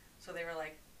 so they were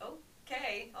like,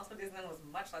 okay. Also, Disneyland was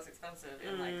much less expensive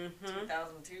in like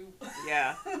 2002.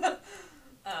 Yeah.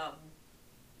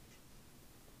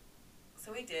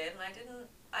 So we did, and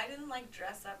I didn't like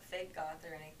dress up fake goth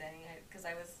or anything, because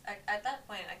I was, at that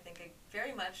point, I think I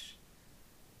very much,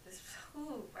 this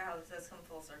has come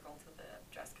full circle to the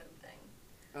dress code thing.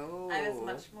 Oh. I was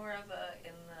much more of a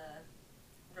in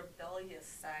the rebellious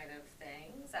side of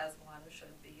things, as one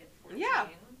should be at 14. Yeah.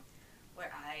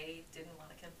 Where I didn't want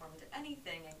to conform to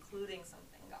anything, including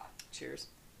something goth. Cheers.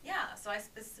 Yeah, so I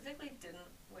specifically didn't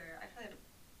wear. I probably had.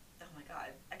 Oh my god,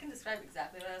 I can describe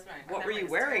exactly what I was wearing. What were you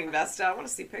wearing, Vesta? I want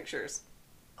to see pictures.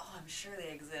 Oh, I'm sure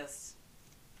they exist.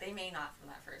 They may not from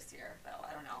that first year, though.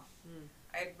 I don't know.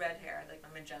 I had red hair. I had like my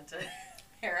magenta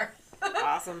hair.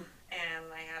 Awesome. And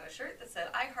I had a shirt that said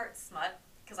 "I heart smut"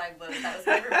 because that was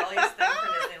my rebellious thing for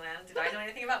Disneyland. Did I know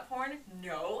anything about porn?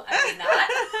 No, I did not.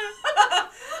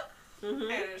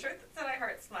 I had a shirt that said "I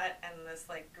heart smut" and this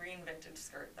like green vintage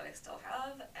skirt that I still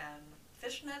have, and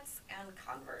fishnets and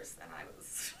Converse, and I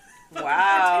was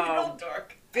wow. 14-year-old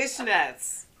dork.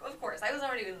 Fishnets. Of course, I was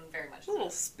already in very much. A little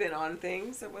spin on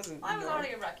things. It wasn't. I was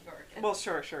already a Rocky Horror kid. Well,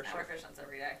 sure. I wear fishnets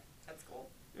every day at school.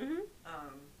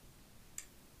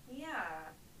 Yeah,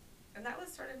 and that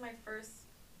was sort of my first.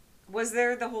 Was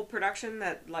there the whole production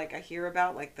that like I hear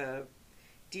about, like the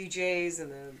DJs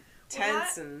and the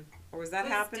tents, or was that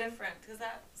happening? It was different because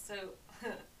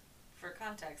for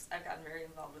context, I've gotten very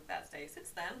involved with that day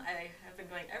since then. I have been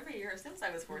going every year since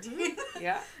I was 14.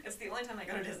 Yeah. It's the only time I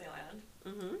go to Disneyland.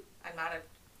 I'm not a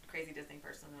crazy Disney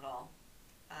person at all.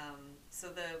 So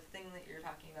the thing that you're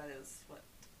talking about is what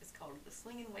is called the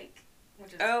Swing and Wake,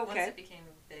 which is once it became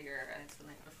bigger, and it's the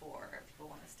night before, if people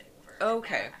want to stay over.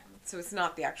 Okay. So it's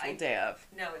not the actual day of.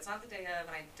 No, it's not the day of,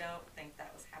 and I don't think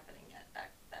that was happening yet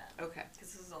back then. Okay.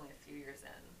 Because this was only a few years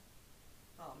in.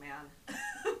 Oh, man.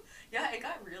 Yeah, it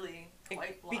got really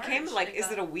quite large. Became like,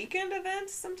 is it a weekend event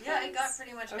sometimes? Yeah, it got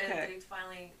pretty much. Okay. They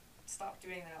finally stopped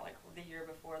doing that like the year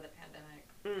before the pandemic,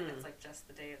 and it's like just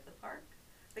the day at the park.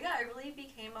 But yeah, it really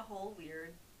became a whole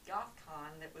weird goth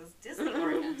con that was Disney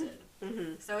oriented.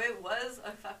 So it was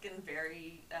a fucking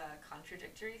very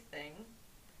contradictory thing,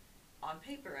 on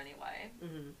paper anyway.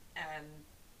 And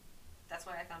that's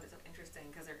why I found it so interesting,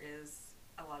 because there is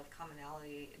a lot of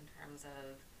commonality in terms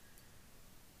of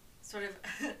sort of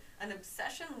an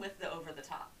obsession with the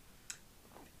over-the-top.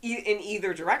 In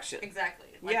either direction. Exactly.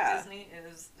 Like Disney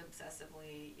is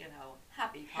obsessively,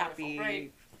 happy, colorful,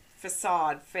 bright.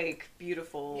 Facade, fake,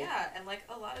 beautiful. Yeah, and like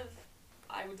a lot of,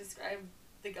 I would describe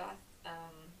the goth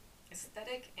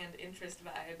aesthetic and interest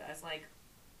vibe as like,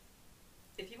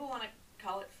 if people want to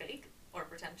call it fake or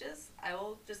pretentious, I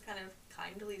will just kind of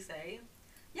kindly say,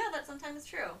 yeah, that's sometimes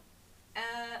true.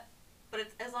 But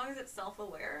it's, as long as it's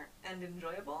self-aware and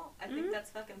enjoyable, I think that's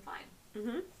fucking fine.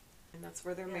 And that's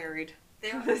where they're married.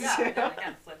 They are,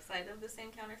 again, flip side of the same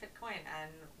counterfeit coin.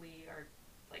 And we are,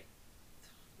 like,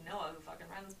 Noah, who fucking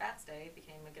runs Bats Day,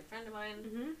 became a good friend of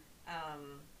mine.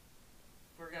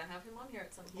 We're going to have him on here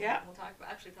at some point. We'll talk about,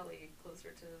 actually, probably closer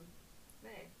to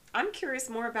May. I'm curious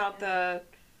more about the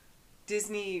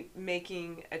Disney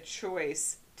making a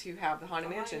choice to have the Haunted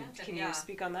Mansion. Can you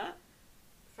speak on that?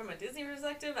 From a Disney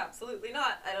perspective, absolutely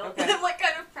not. I don't. I'm like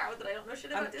kind of proud that I don't know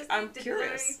shit about Disney. I'm Did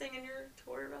curious. you learn anything in your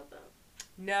tour about that?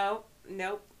 No.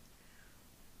 Nope.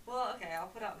 Well, okay, I'll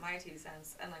put out my 2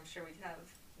 cents, and I'm sure we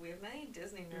have many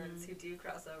Disney nerds who do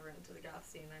cross over into the goth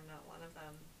scene. I'm not one of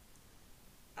them.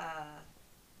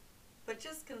 But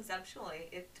just conceptually,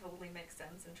 it totally makes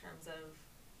sense in terms of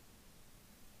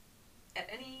at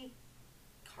any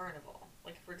carnival,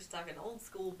 like if we're just talking old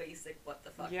school basic what the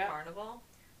fuck carnival,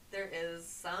 there is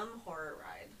some horror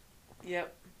ride.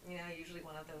 Yep. Usually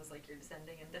one of those like you're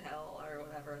descending into hell or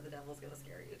whatever, the devil's gonna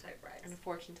scare you type rides. And a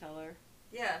fortune teller.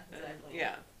 Yeah, exactly.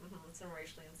 Yeah. Some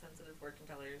racially insensitive fortune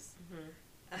tellers.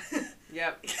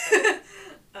 Yep.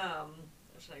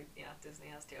 Disney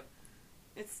has to.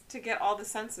 It's to get all the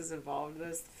senses involved.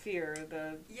 There's fear,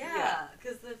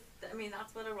 because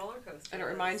that's what a roller coaster and it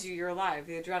reminds you you're alive.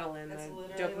 The adrenaline,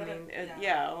 the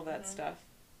dopamine, all that stuff.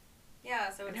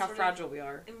 Yeah, so and it's how sort fragile of we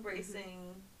are.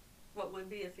 embracing what would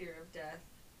be a fear of death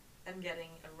and getting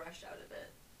a rush out of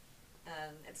it.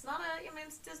 And it's not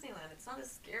it's Disneyland. It's not a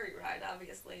scary ride,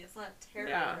 obviously. It's not a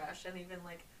terror rush, and even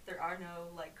like there are no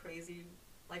like crazy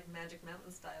like Magic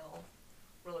Mountain style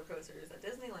roller coasters at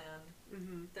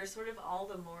Disneyland. They're sort of all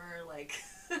the more like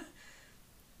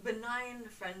benign,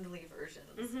 friendly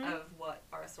versions of what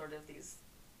are sort of these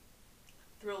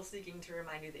thrill-seeking to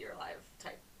remind you that you're alive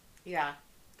type. Yeah.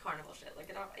 Carnival shit. Like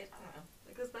I don't know.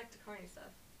 It goes back to carny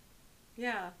stuff.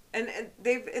 Yeah, and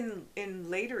they've in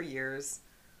later years.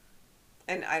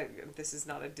 And this is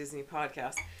not a Disney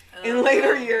podcast. In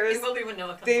later years,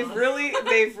 they've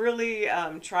really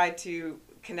tried to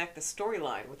connect the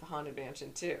storyline with the Haunted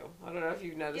Mansion too. I don't know if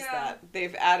you've noticed that.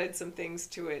 They've added some things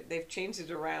to it. They've changed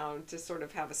it around to sort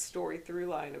of have a story through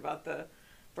line about the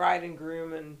bride and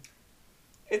groom, and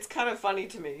it's kind of funny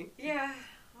to me. Yeah,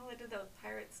 well, they did that with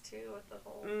Pirates too, with the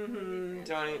whole Mm-hmm. movie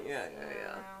Johnny, franchise.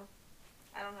 yeah.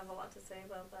 I don't have a lot to say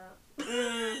about that.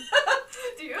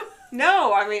 Do you?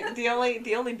 No, I mean the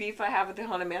only beef I have with the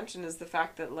Haunted Mansion is the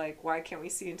fact that like why can't we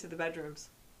see into the bedrooms?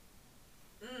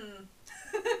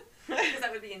 Because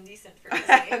that would be indecent for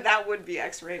Disney. That would be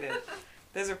X-rated.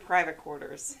 Those are private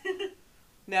quarters.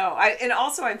 No,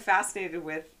 I'm fascinated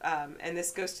with, and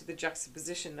this goes to the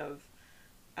juxtaposition of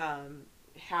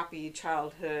happy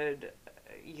childhood,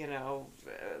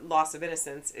 loss of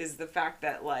innocence, is the fact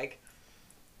that, like,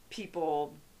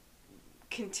 people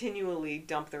continually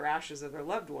dump their ashes of their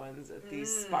loved ones at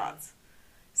these spots.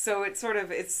 So it's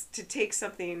to take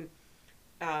something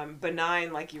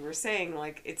benign, like you were saying,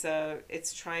 like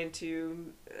it's trying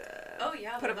to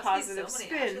put a positive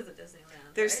spin. Ashes at Disneyland.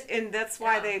 There's right? and that's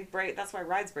why that's why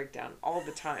rides break down all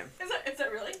the time. Is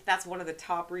that really? That's one of the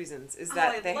top reasons is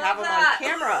that they love have them that. on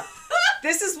camera.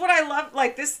 This is what I love.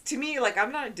 Like this to me, like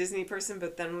I'm not a Disney person,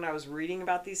 but then when I was reading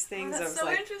about these things, I was so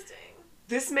like, interesting.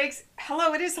 this makes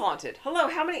it is haunted. Hello,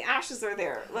 how many ashes are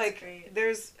there? That's like great.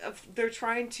 they're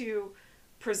trying to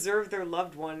preserve their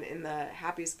loved one in the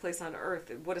happiest place on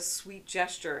earth. What a sweet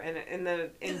gesture! And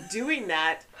in doing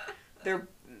that,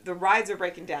 the rides are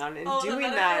breaking down. And doing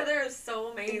the that, there is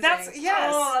so amazing. that's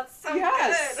so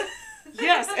good.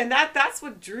 Yes, and that's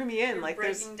what drew me in. You're like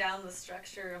breaking down the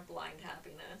structure of blind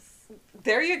happiness.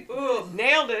 There you go.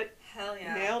 Nailed it. Hell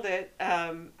yeah. Nailed it.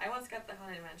 I once got the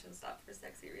Haunted Mansion stopped for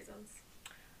sexy reasons.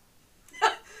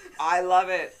 I love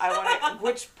it. I want it.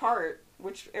 Which part?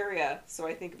 Which area? So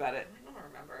I think about it. I don't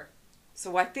remember.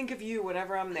 So I think of you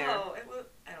whenever I'm there. Oh, it was.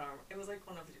 I don't remember. It was like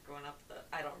one of you growing up.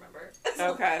 I don't remember.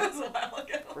 Okay. It was a while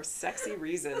ago. For sexy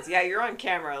reasons. Yeah, you're on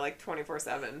camera like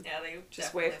 24/7. Yeah, they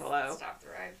just wave hello. Stopped the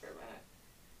ride for a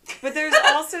minute. But there's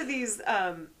also these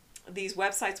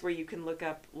websites where you can look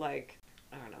up, like,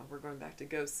 I don't know, we're going back to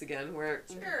ghosts again, where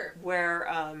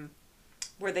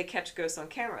they catch ghosts on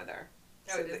camera there.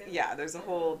 Oh, So yeah, there's a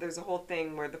whole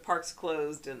thing where the park's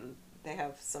closed and they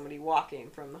have somebody walking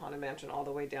from the Haunted Mansion all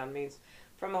the way down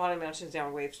from the Haunted Mansion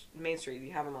down Main Street.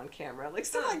 You have them on camera, like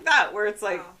stuff like that, where it's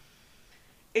like, wow.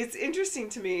 It's interesting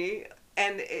to me,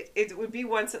 and it would be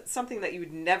something that you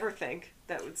would never think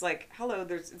that was like, hello,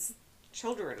 it's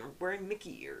children wearing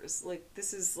Mickey ears, like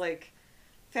this is like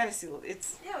fantasy.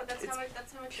 That's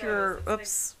how it pure. goes.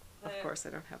 Oops. Of course, I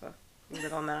don't have a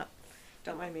lid on that.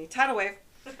 Don't mind me. Tidal wave.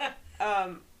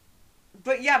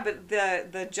 But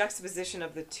the juxtaposition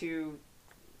of the two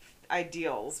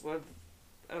ideals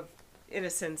of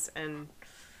innocence and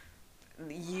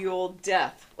ye old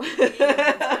death.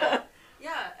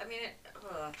 Yeah, I mean,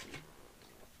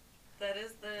 that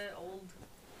is the old,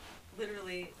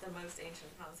 literally the most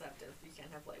ancient concept of you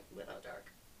can't have light without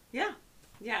dark. Yeah.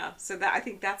 So I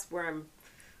think that's where I'm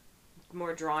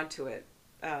more drawn to it.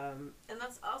 And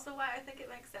that's also why I think it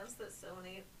makes sense that so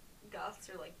many goths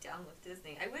are like down with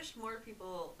Disney. I wish more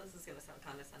people. This is gonna sound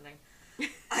condescending.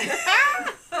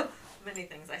 Many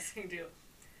things I say do.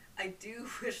 I do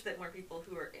wish that more people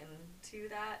who are into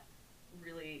that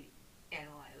really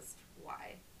analyzed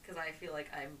why, because I feel like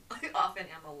I often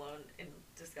am alone in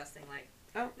discussing like,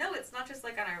 no, it's not just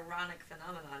like an ironic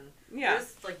phenomenon. Yeah.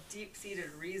 There's like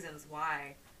deep-seated reasons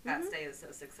why that stay is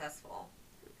so successful,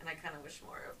 and I kind of wish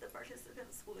more of the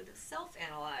participants would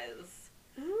self-analyze.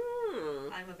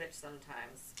 I'm a bitch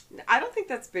sometimes. I don't think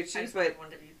that's bitchy, I just but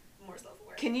want to be more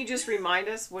self-aware. Can you just remind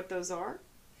us what those are?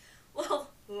 Well,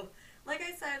 like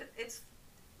I said, it's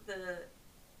the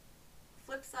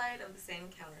flip side of the same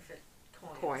counterfeit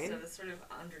coin. So the sort of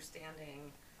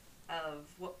understanding of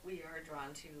what we are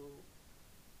drawn to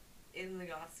in the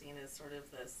goth scene is sort of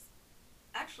this.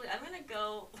 Actually, I'm going to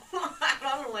go out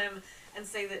on a limb and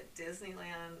say that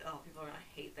Disneyland, people are going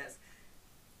to hate this,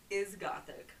 is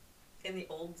gothic in the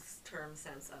old term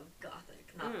sense of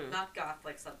gothic, not goth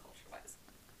like subculture-wise.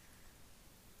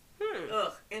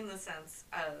 In the sense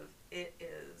of it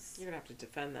is... You're going to have to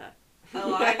defend that.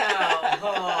 Oh, I know.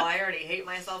 I already hate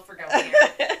myself for going here.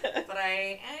 But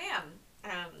I am.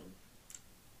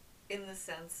 In the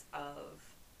sense of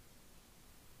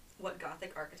what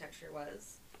Gothic architecture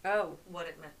was. Oh. What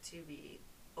it meant to be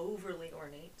overly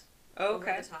ornate.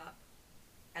 Okay. Over the top.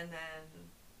 And then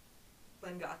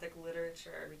when Gothic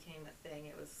literature became a thing,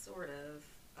 it was sort of...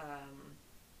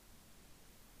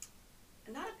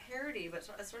 not a parody, but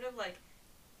a sort of like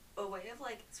a way of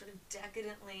like sort of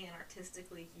decadently and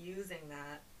artistically using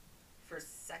that for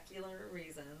secular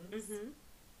reasons,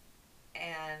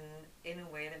 and in a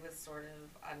way that was sort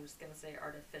of, I'm just gonna say,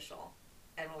 artificial.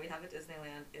 And what we have at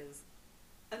Disneyland is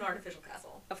an artificial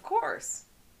castle. Of course.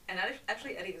 And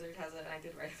actually, Eddie Izzard has it, and I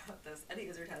did write about this. Eddie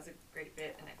Izzard has a great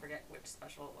bit, and I forget which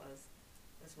special it was.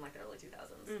 It was from like the early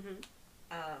 2000s. Mm-hmm.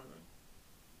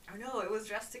 Oh no, it was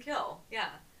Dressed to Kill. Yeah.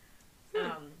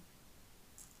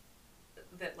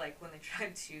 That like when they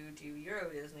tried to do Euro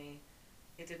Disney,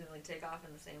 it didn't really take off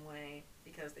in the same way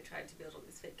because they tried to build all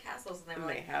these fake castles and they were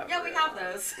like, yeah, we have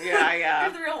those. Yeah, yeah.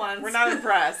 They're the real ones. We're not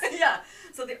impressed. Yeah.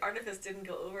 So the artifice didn't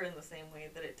go over in the same way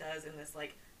that it does in this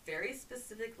like very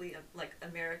specifically like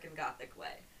American Gothic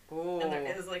way. Ooh. And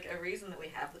there is like a reason that we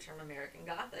have the term American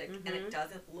Gothic, and it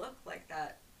doesn't look like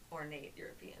that ornate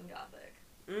European Gothic.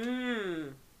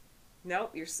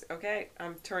 Nope, you're okay.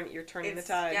 You're turning the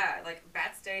tide. Yeah, like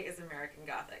Bats Day is American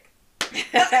Gothic.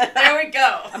 There we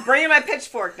go. I'm bringing my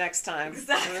pitchchfork next time.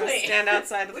 Exactly. I'm gonna stand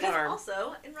outside the Which farm. is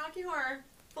also in Rocky Horror.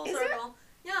 Full Is circle.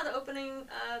 It? Yeah, the opening,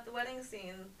 the wedding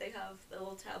scene. They have the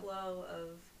little tableau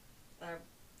of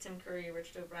Tim Curry,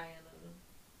 Richard O'Brien, and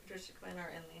Patricia Quinn are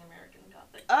in the American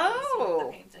Gothic. Oh.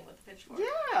 The painting with the pitchfork.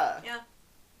 Yeah. Yeah.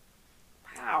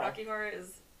 Wow. Rocky Horror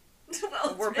is.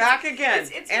 Well, we're back again,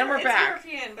 and we're back. It's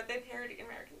European, but they parody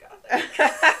American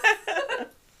Gothic.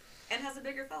 And has a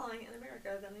bigger following in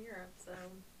America than in Europe, so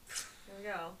there we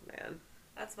go. Man.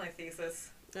 That's my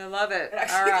thesis. I love it. It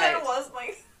actually All right. kind of was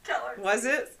my color. Was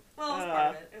it? Well, it was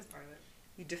part of it. It was part of it.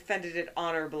 You defended it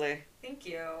honorably. Thank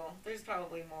you. There's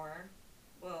probably more.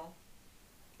 Well.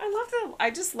 I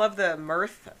just love the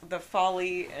mirth, the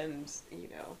folly, and,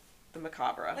 the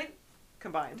macabre. Like,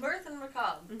 combined. Mirth and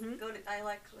Macabre. Mm-hmm.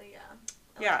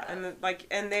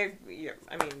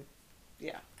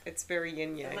 It's very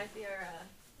yin yang. That might be our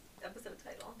episode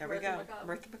title. There we go.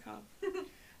 Mirth the Macabre.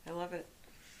 I love it.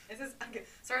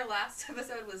 So our last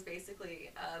episode was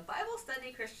basically a Bible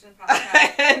study Christian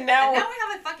podcast. and now we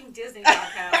have a fucking Disney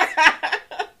podcast.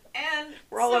 And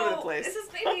we're all over the place. This is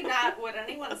maybe not what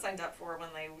anyone signed up for when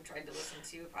they tried to listen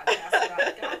to a podcast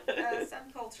about some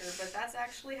culture, but that's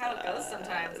actually how it goes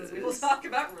sometimes, is we will talk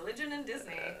about religion and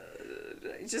Disney.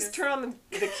 Just turn on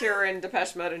the Cure and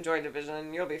Depeche Mode and Joy Division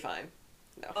and you'll be fine.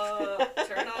 No.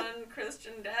 Turn on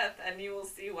Christian Death and you will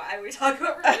see why we talk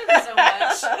about religion so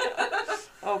much.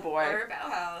 Oh boy. Or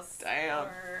Bauhaus. Damn.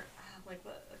 Or, like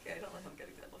what? Okay, I don't have a good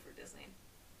example for Disney.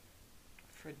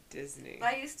 For Disney.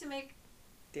 But I used to make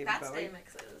David Bats Bowie? Day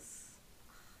mixes.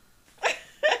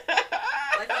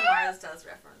 Like when Mars does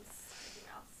reference Mickey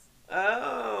Mouse.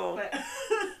 Oh. But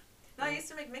no, I used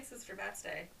to make mixes for Bats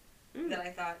Day that I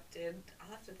thought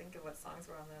I'll have to think of what songs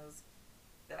were on those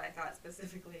that I thought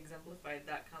specifically exemplified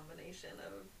that combination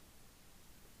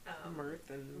of Mirth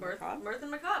and Macabre? Mirth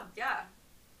and Macabre, yeah.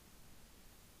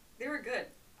 They were good.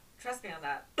 Trust me on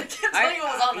that. I can't tell you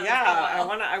what was on them. Yeah,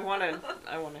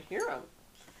 I wanna hear them.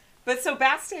 But so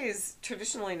Bats Day is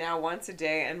traditionally now once a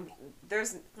day, and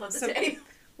there's once a day.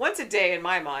 Once a day in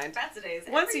my mind. Bats a day is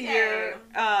once every a year.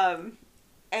 day.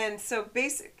 And so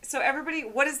everybody,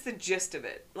 what is the gist of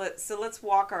it? Let's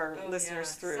walk our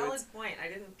listeners through. Solid point. I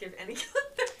didn't give any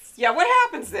context. Yeah, what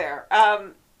happens there?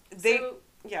 Go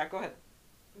ahead.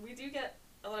 We do get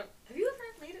a lot of. Have you ever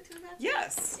made it to a Bats Day?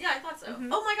 Yes. Yeah, I thought so.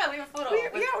 Mm-hmm. Oh my god, we have a photo. We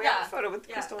have a photo with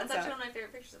Crystal and that's Seth. actually one of my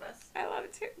favorite pictures of us. I love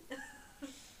it too.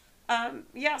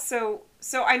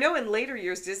 So I know in later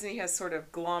years Disney has sort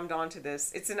of glommed onto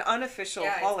this. It's an unofficial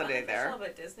holiday it's there.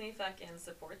 But Disney fucking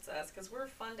supports us because we're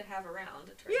fun to have around.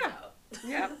 It turns out.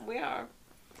 Yeah, we are.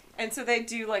 And so they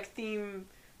do like themed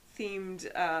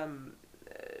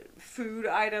food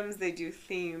items. They do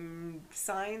themed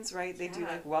signs, right? They do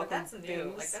like welcome that's new.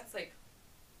 things. Like that's like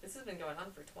this has been going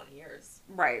on for 20 years.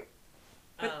 Right.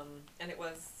 And it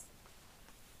was.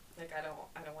 Like, I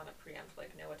don't want to preempt,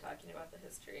 like, Noah talking about the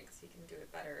history, because he can do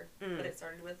it better. But it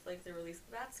started with, like, the release of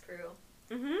the Bats Crew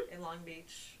in Long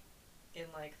Beach in,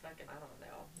 like, fucking, I don't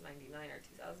know, 99 or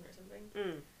 2000 or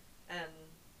something. And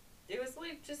it was,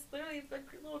 like, just literally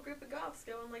a little group of goths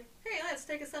going, like, hey, let's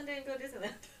take a Sunday and go to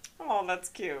Disneyland. Oh, that's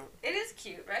cute. It is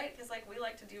cute, right? Because, like, we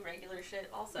like to do regular shit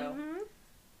also.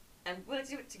 And we like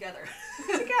to do it together.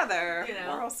 Together. You know?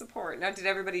 Moral support. Now, did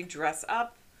everybody dress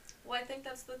up? Well, I think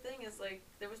that's the thing, is, like,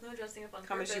 there was no dressing up on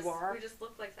Come purpose. as you are. We just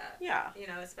looked like that. Yeah. You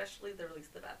know, especially the release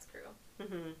of the Bats Crew.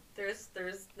 There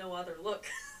is no other look.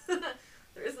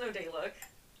 There is no day look.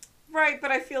 Right,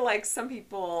 but I feel like some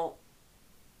people,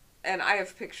 and I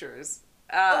have pictures.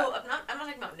 I'm not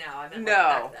talking about now. I meant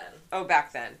back then. Oh,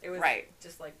 back then. It was right.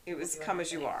 Just like it was come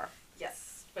as you are. Yes.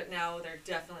 But now there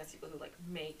definitely is people who like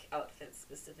make outfits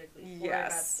specifically for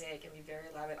Bats Day. It can be very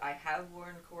elaborate. I have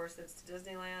worn corsets to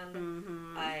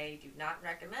Disneyland. I do not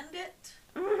recommend it.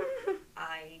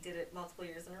 I did it multiple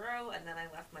years in a row, and then I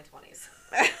left my 20s.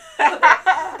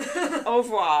 Au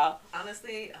revoir.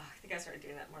 Honestly, I think I started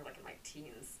doing that more like in my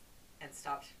teens and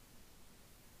stopped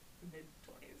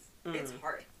mid-20s. It's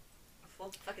hard.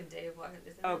 whole fucking day of walking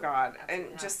Disneyland. Oh God! Absolutely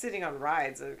And not. just sitting on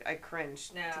rides, I cringe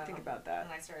to think about that.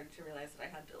 And I started to realize that I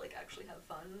had to like actually have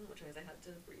fun, which means I had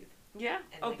to breathe. Yeah.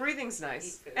 And, Oh, like, breathing's eat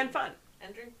nice food and fun.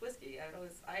 and drink whiskey.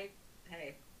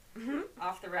 Hey, Mm-hmm.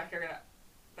 off the record,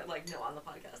 but like no on the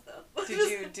podcast though.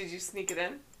 Did you sneak it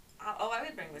in? I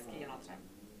would bring whiskey in all the time.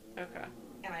 Okay.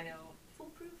 And I know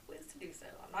foolproof ways to do so.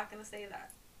 I'm not gonna say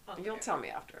that. You'll tell me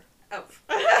after. Oh.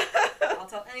 I'll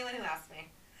tell anyone who asks me.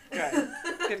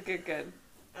 Good.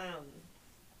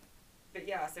 But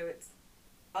yeah, so it's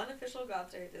unofficial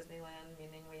Goth Day at Disneyland,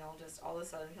 meaning we all the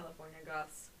Southern California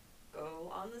Goths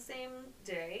go on the same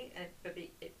day, but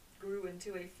it grew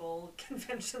into a full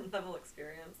convention level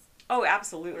experience. Oh,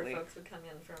 absolutely. Where folks would come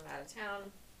in from out of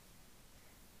town.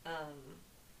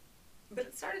 But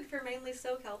it started for mainly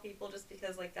SoCal people just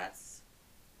because, like, that's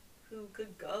who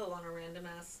could go on a random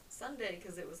ass Sunday,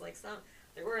 because it was like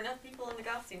there were enough people in the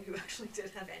goth scene who actually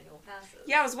did have annual passes.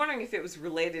 Yeah, I was wondering if it was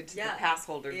related to the pass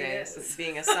holder day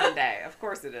being a Sunday. Of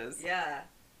course it is. Yeah.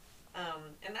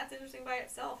 And that's interesting by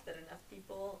itself, that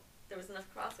there was enough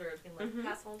crossover between like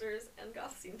pass holders and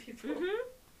goth scene people. Mm-hmm.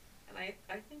 And I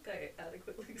think I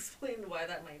adequately explained why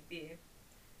that might be.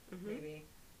 Mm-hmm. Maybe.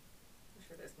 I'm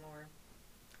sure there's more.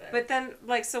 But then,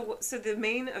 like, so the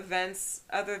main events,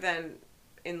 other than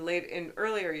in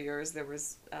earlier years, there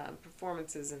was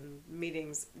performances and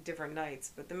meetings different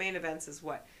nights. But the main events is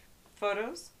what?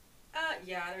 Photos?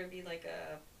 Yeah, there would be like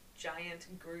a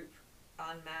giant group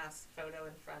en masse photo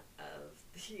in front of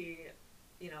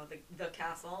the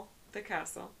castle. The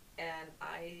castle. And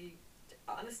I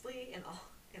honestly, in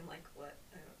like what,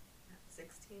 I don't know,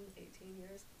 16, 18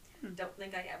 years, don't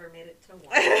think I ever made it to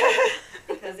one.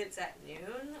 Because it's at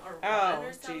noon or 1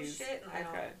 or some shit, and I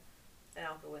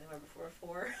don't go anywhere before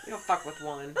 4. You don't fuck with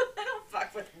 1. I don't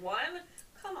fuck with 1.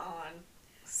 Come on.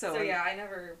 So yeah, I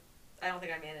don't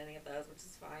think I made any of those, which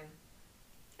is fine.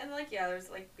 And like, yeah, there's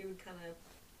like, we would kind of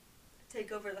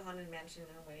take over the Haunted Mansion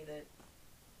in a way that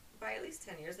by at least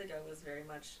 10 years ago was very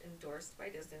much endorsed by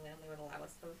Disneyland. They would allow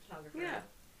us to have a photographer. Yeah.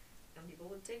 And people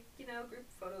would take, group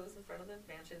photos in front of the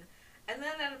mansion. And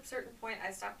then at a certain point,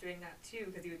 I stopped doing that too,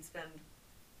 because you would spend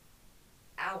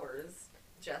hours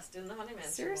just in the Haunted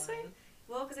Mansion. Seriously? line.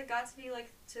 Well, because it got to be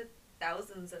like to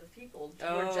thousands of people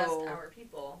who were just our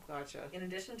people. Gotcha. In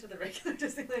addition to the regular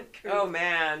Disneyland crew. Oh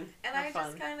man. And Have fun.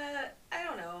 just kind of, I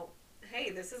don't know,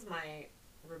 hey, this is my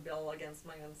rebel against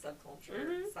my own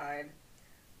subculture side.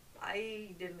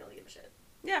 I didn't really give a shit.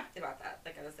 Yeah. About that.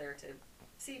 Like, I was there to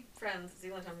see friends. It's the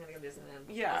only time I'm going to go to Disneyland.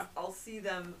 Yeah. I'll see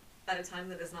them at a time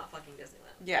that is not fucking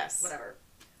Disneyland. Yes. Whatever.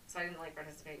 So I didn't, like,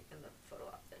 participate in the photo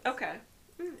op thing. Okay.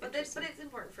 But it's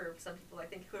important for some people, I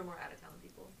think, who are more out-of-town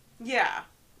people. Yeah.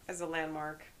 As a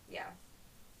landmark. Yeah.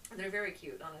 And they're very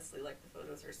cute, honestly. Like, the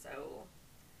photos are so...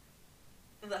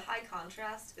 The high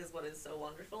contrast is what is so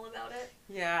wonderful about it.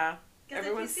 Yeah.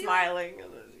 Everyone's smiling.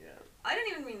 I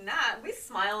didn't even mean that. We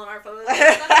smile in our photos all the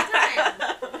time.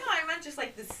 No, I meant just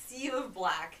like the sea of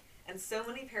black and so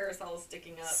many parasols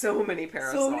sticking up. So many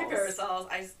parasols.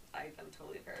 I'm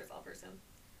totally a parasol person.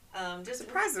 Just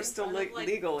surprised they're still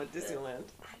legal at Disneyland.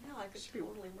 I know, I could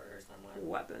totally murder someone.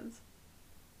 Weapons.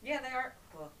 Yeah, they are.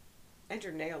 Well, and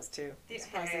your nails too. I'm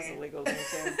surprised it's illegal there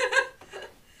too.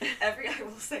 I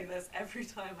will say this, every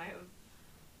time I have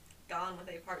gone with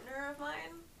a partner of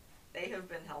mine, they have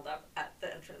been held up at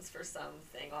the entrance for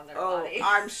something on their body. Oh,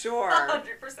 I'm sure. 100%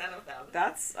 of them.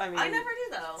 I never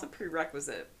do, though. It's a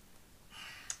prerequisite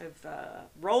of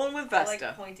rolling with Vesta. I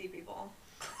like pointy people.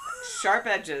 Sharp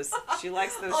edges. She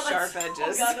likes those sharp edges.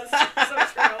 Oh, God,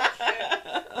 that's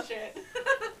so true. Shit.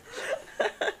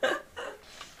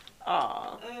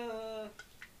 Aw.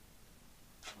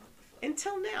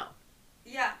 Until now.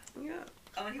 Yeah. Yeah.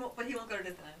 Oh, but he won't go to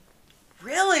Disneyland.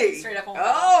 Really? Straight up.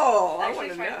 I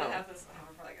want to know. To have this.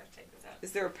 I probably got to take this out.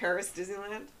 Is there a Paris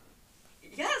Disneyland?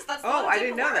 Yes, that's. Oh, I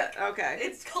didn't know that. Okay.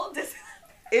 It's called Disneyland.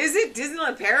 Is it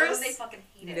Disneyland Paris? Oh, they fucking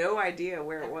hate it. No idea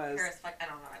where it was. Paris, I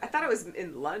don't know. I thought it was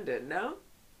in London. No.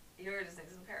 Your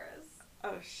Disney's in Paris.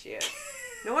 Oh shit!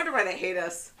 No wonder why they hate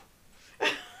us.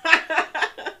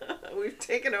 We've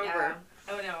taken over. Yeah.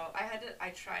 Oh no! I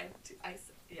tried to.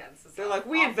 Yeah, this is. They're like,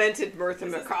 we invented Mirth the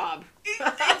Macabre. They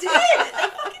did. They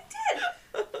fucking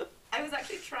did. I was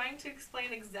actually trying to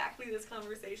explain exactly this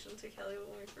conversation to Kelly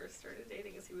when we first started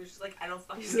dating, as he was just like, I don't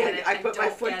fucking get it. I put my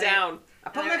foot down. I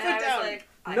put my foot down. Like,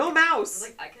 no mouse. I was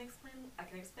like, I can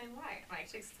explain why. And I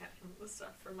actually sent him the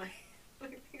stuff for my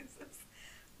thesis.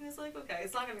 And he was like, okay,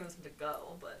 it's not gonna be listen to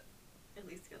go, but at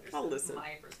least he understands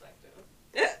my perspective.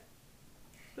 Yeah.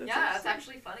 Yeah, it's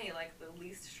actually funny. Like, the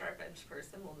least sharp-edged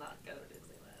person will not go to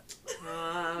Disneyland.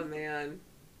 Oh, man.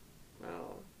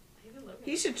 Oh. Even Logan.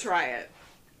 He should try it.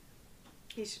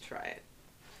 He should try it.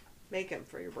 Make him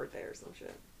for your birthday or some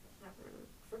shit. Not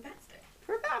for Beth's Day.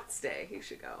 For Beth's Day, he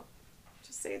should go.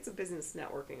 Just say it's a business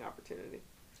networking opportunity.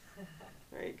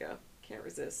 There you go. Can't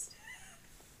resist.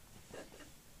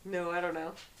 No, I don't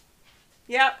know.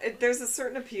 Yeah, there's a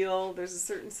certain appeal. There's a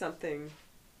certain something.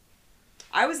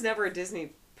 I was never a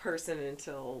Disney person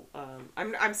until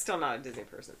I'm still not a Disney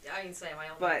person. I can say my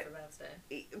own for Beth's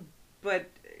Day. But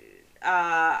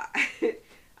I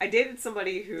dated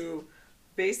somebody who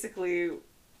basically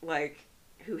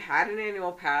who had an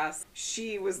annual pass.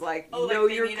 She was like, "No,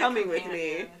 you're coming with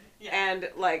me." Yeah. And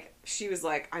she was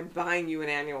like, "I'm buying you an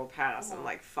annual pass." I'm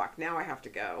like, "Fuck, now I have to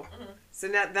go." So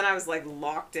then I was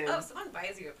locked in. Oh, if someone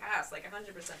buys you a pass, 100%,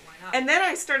 why not? And then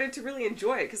I started to really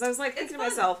enjoy it because I was thinking to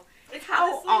myself,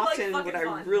 how often would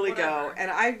I really go? And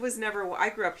I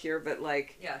grew up here, but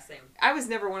yeah, same. I was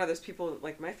never one of those people,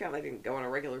 my family didn't go on a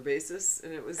regular basis.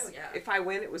 And it was, if I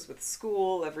went, it was with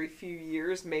school every few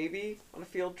years, maybe, on a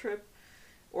field trip.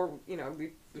 Or, you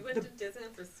went to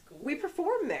Disneyland for school? We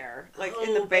performed there,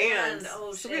 in the band.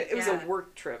 Oh, so shit, it was a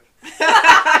work trip.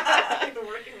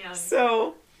 Working young.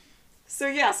 So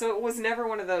it was never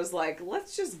one of those,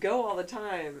 let's just go all the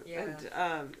time. Yeah.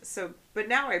 And, but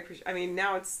now I appreciate,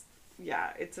 now it's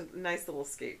a nice little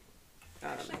escape.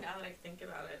 Actually, now that I think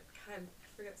about it, God,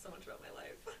 I forget so much about my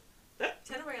life.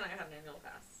 Tenaway and I had an annual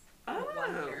pass. Oh.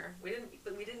 1 year. We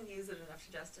didn't use it enough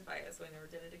to justify it, so we never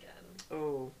did it again.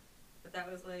 Oh. But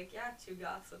that was 2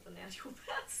 goths with an annual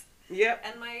pass. Yep.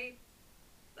 And my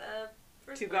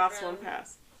first 2 goths, 1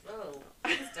 pass. Oh,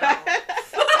 please don't.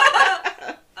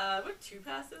 With 2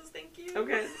 passes, thank you.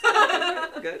 Okay.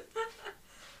 Good.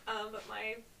 But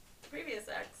my previous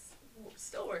ex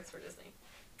still works for Disney.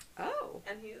 Oh.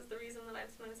 And he's the reason that I'm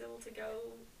sometimes able to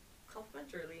go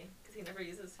complimentarily, because he never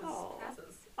uses his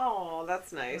passes. Oh,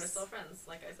 that's nice. And we're still friends,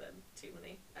 like I said. Too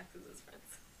many exes as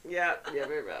friends. Yeah,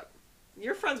 very bad.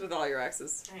 You're friends with all your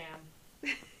exes. I am.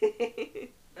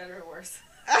 Better or worse.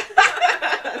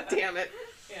 Damn it.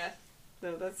 Yeah.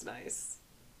 No, that's nice.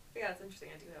 But yeah, it's interesting.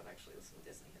 I do have actually some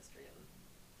Disney history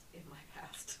in my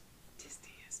past.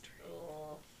 Disney history.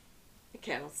 Oh. It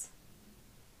counts.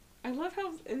 I love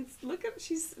how, and look at,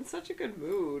 she's in such a good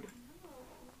mood. I know.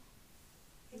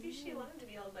 Maybe she wanted to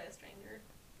be held by a stranger.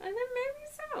 I mean, maybe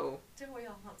so. Do we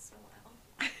all once in a while?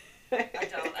 I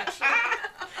don't, actually.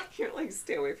 You're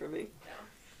stay away from me.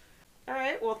 No. All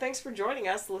right, well, thanks for joining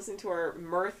us, listening to our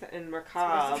Mirth and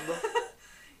Macabre.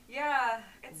 Yeah,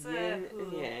 it's Yin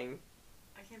and Yang.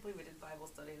 I can't believe we did Bible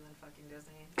study and then fucking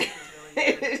Disney. This is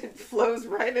really good. It flows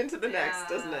right into the next,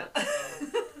 doesn't it?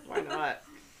 Why not?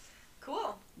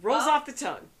 Cool. Rolls off the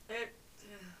tongue.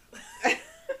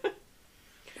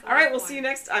 All right, we'll see you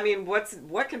next.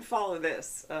 What can follow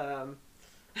this?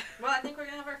 Well, I think we're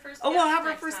gonna have our first. We'll have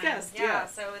our next first time. guest. Yeah,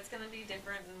 so it's gonna be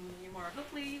different and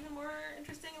hopefully even more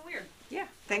interesting and weird. Yeah.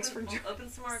 Thanks for joining. Open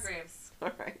some more graves.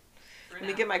 All right. For Let now.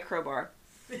 me get my crowbar.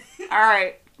 All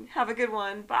right. Have a good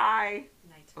one. Bye.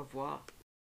 Night. Au revoir.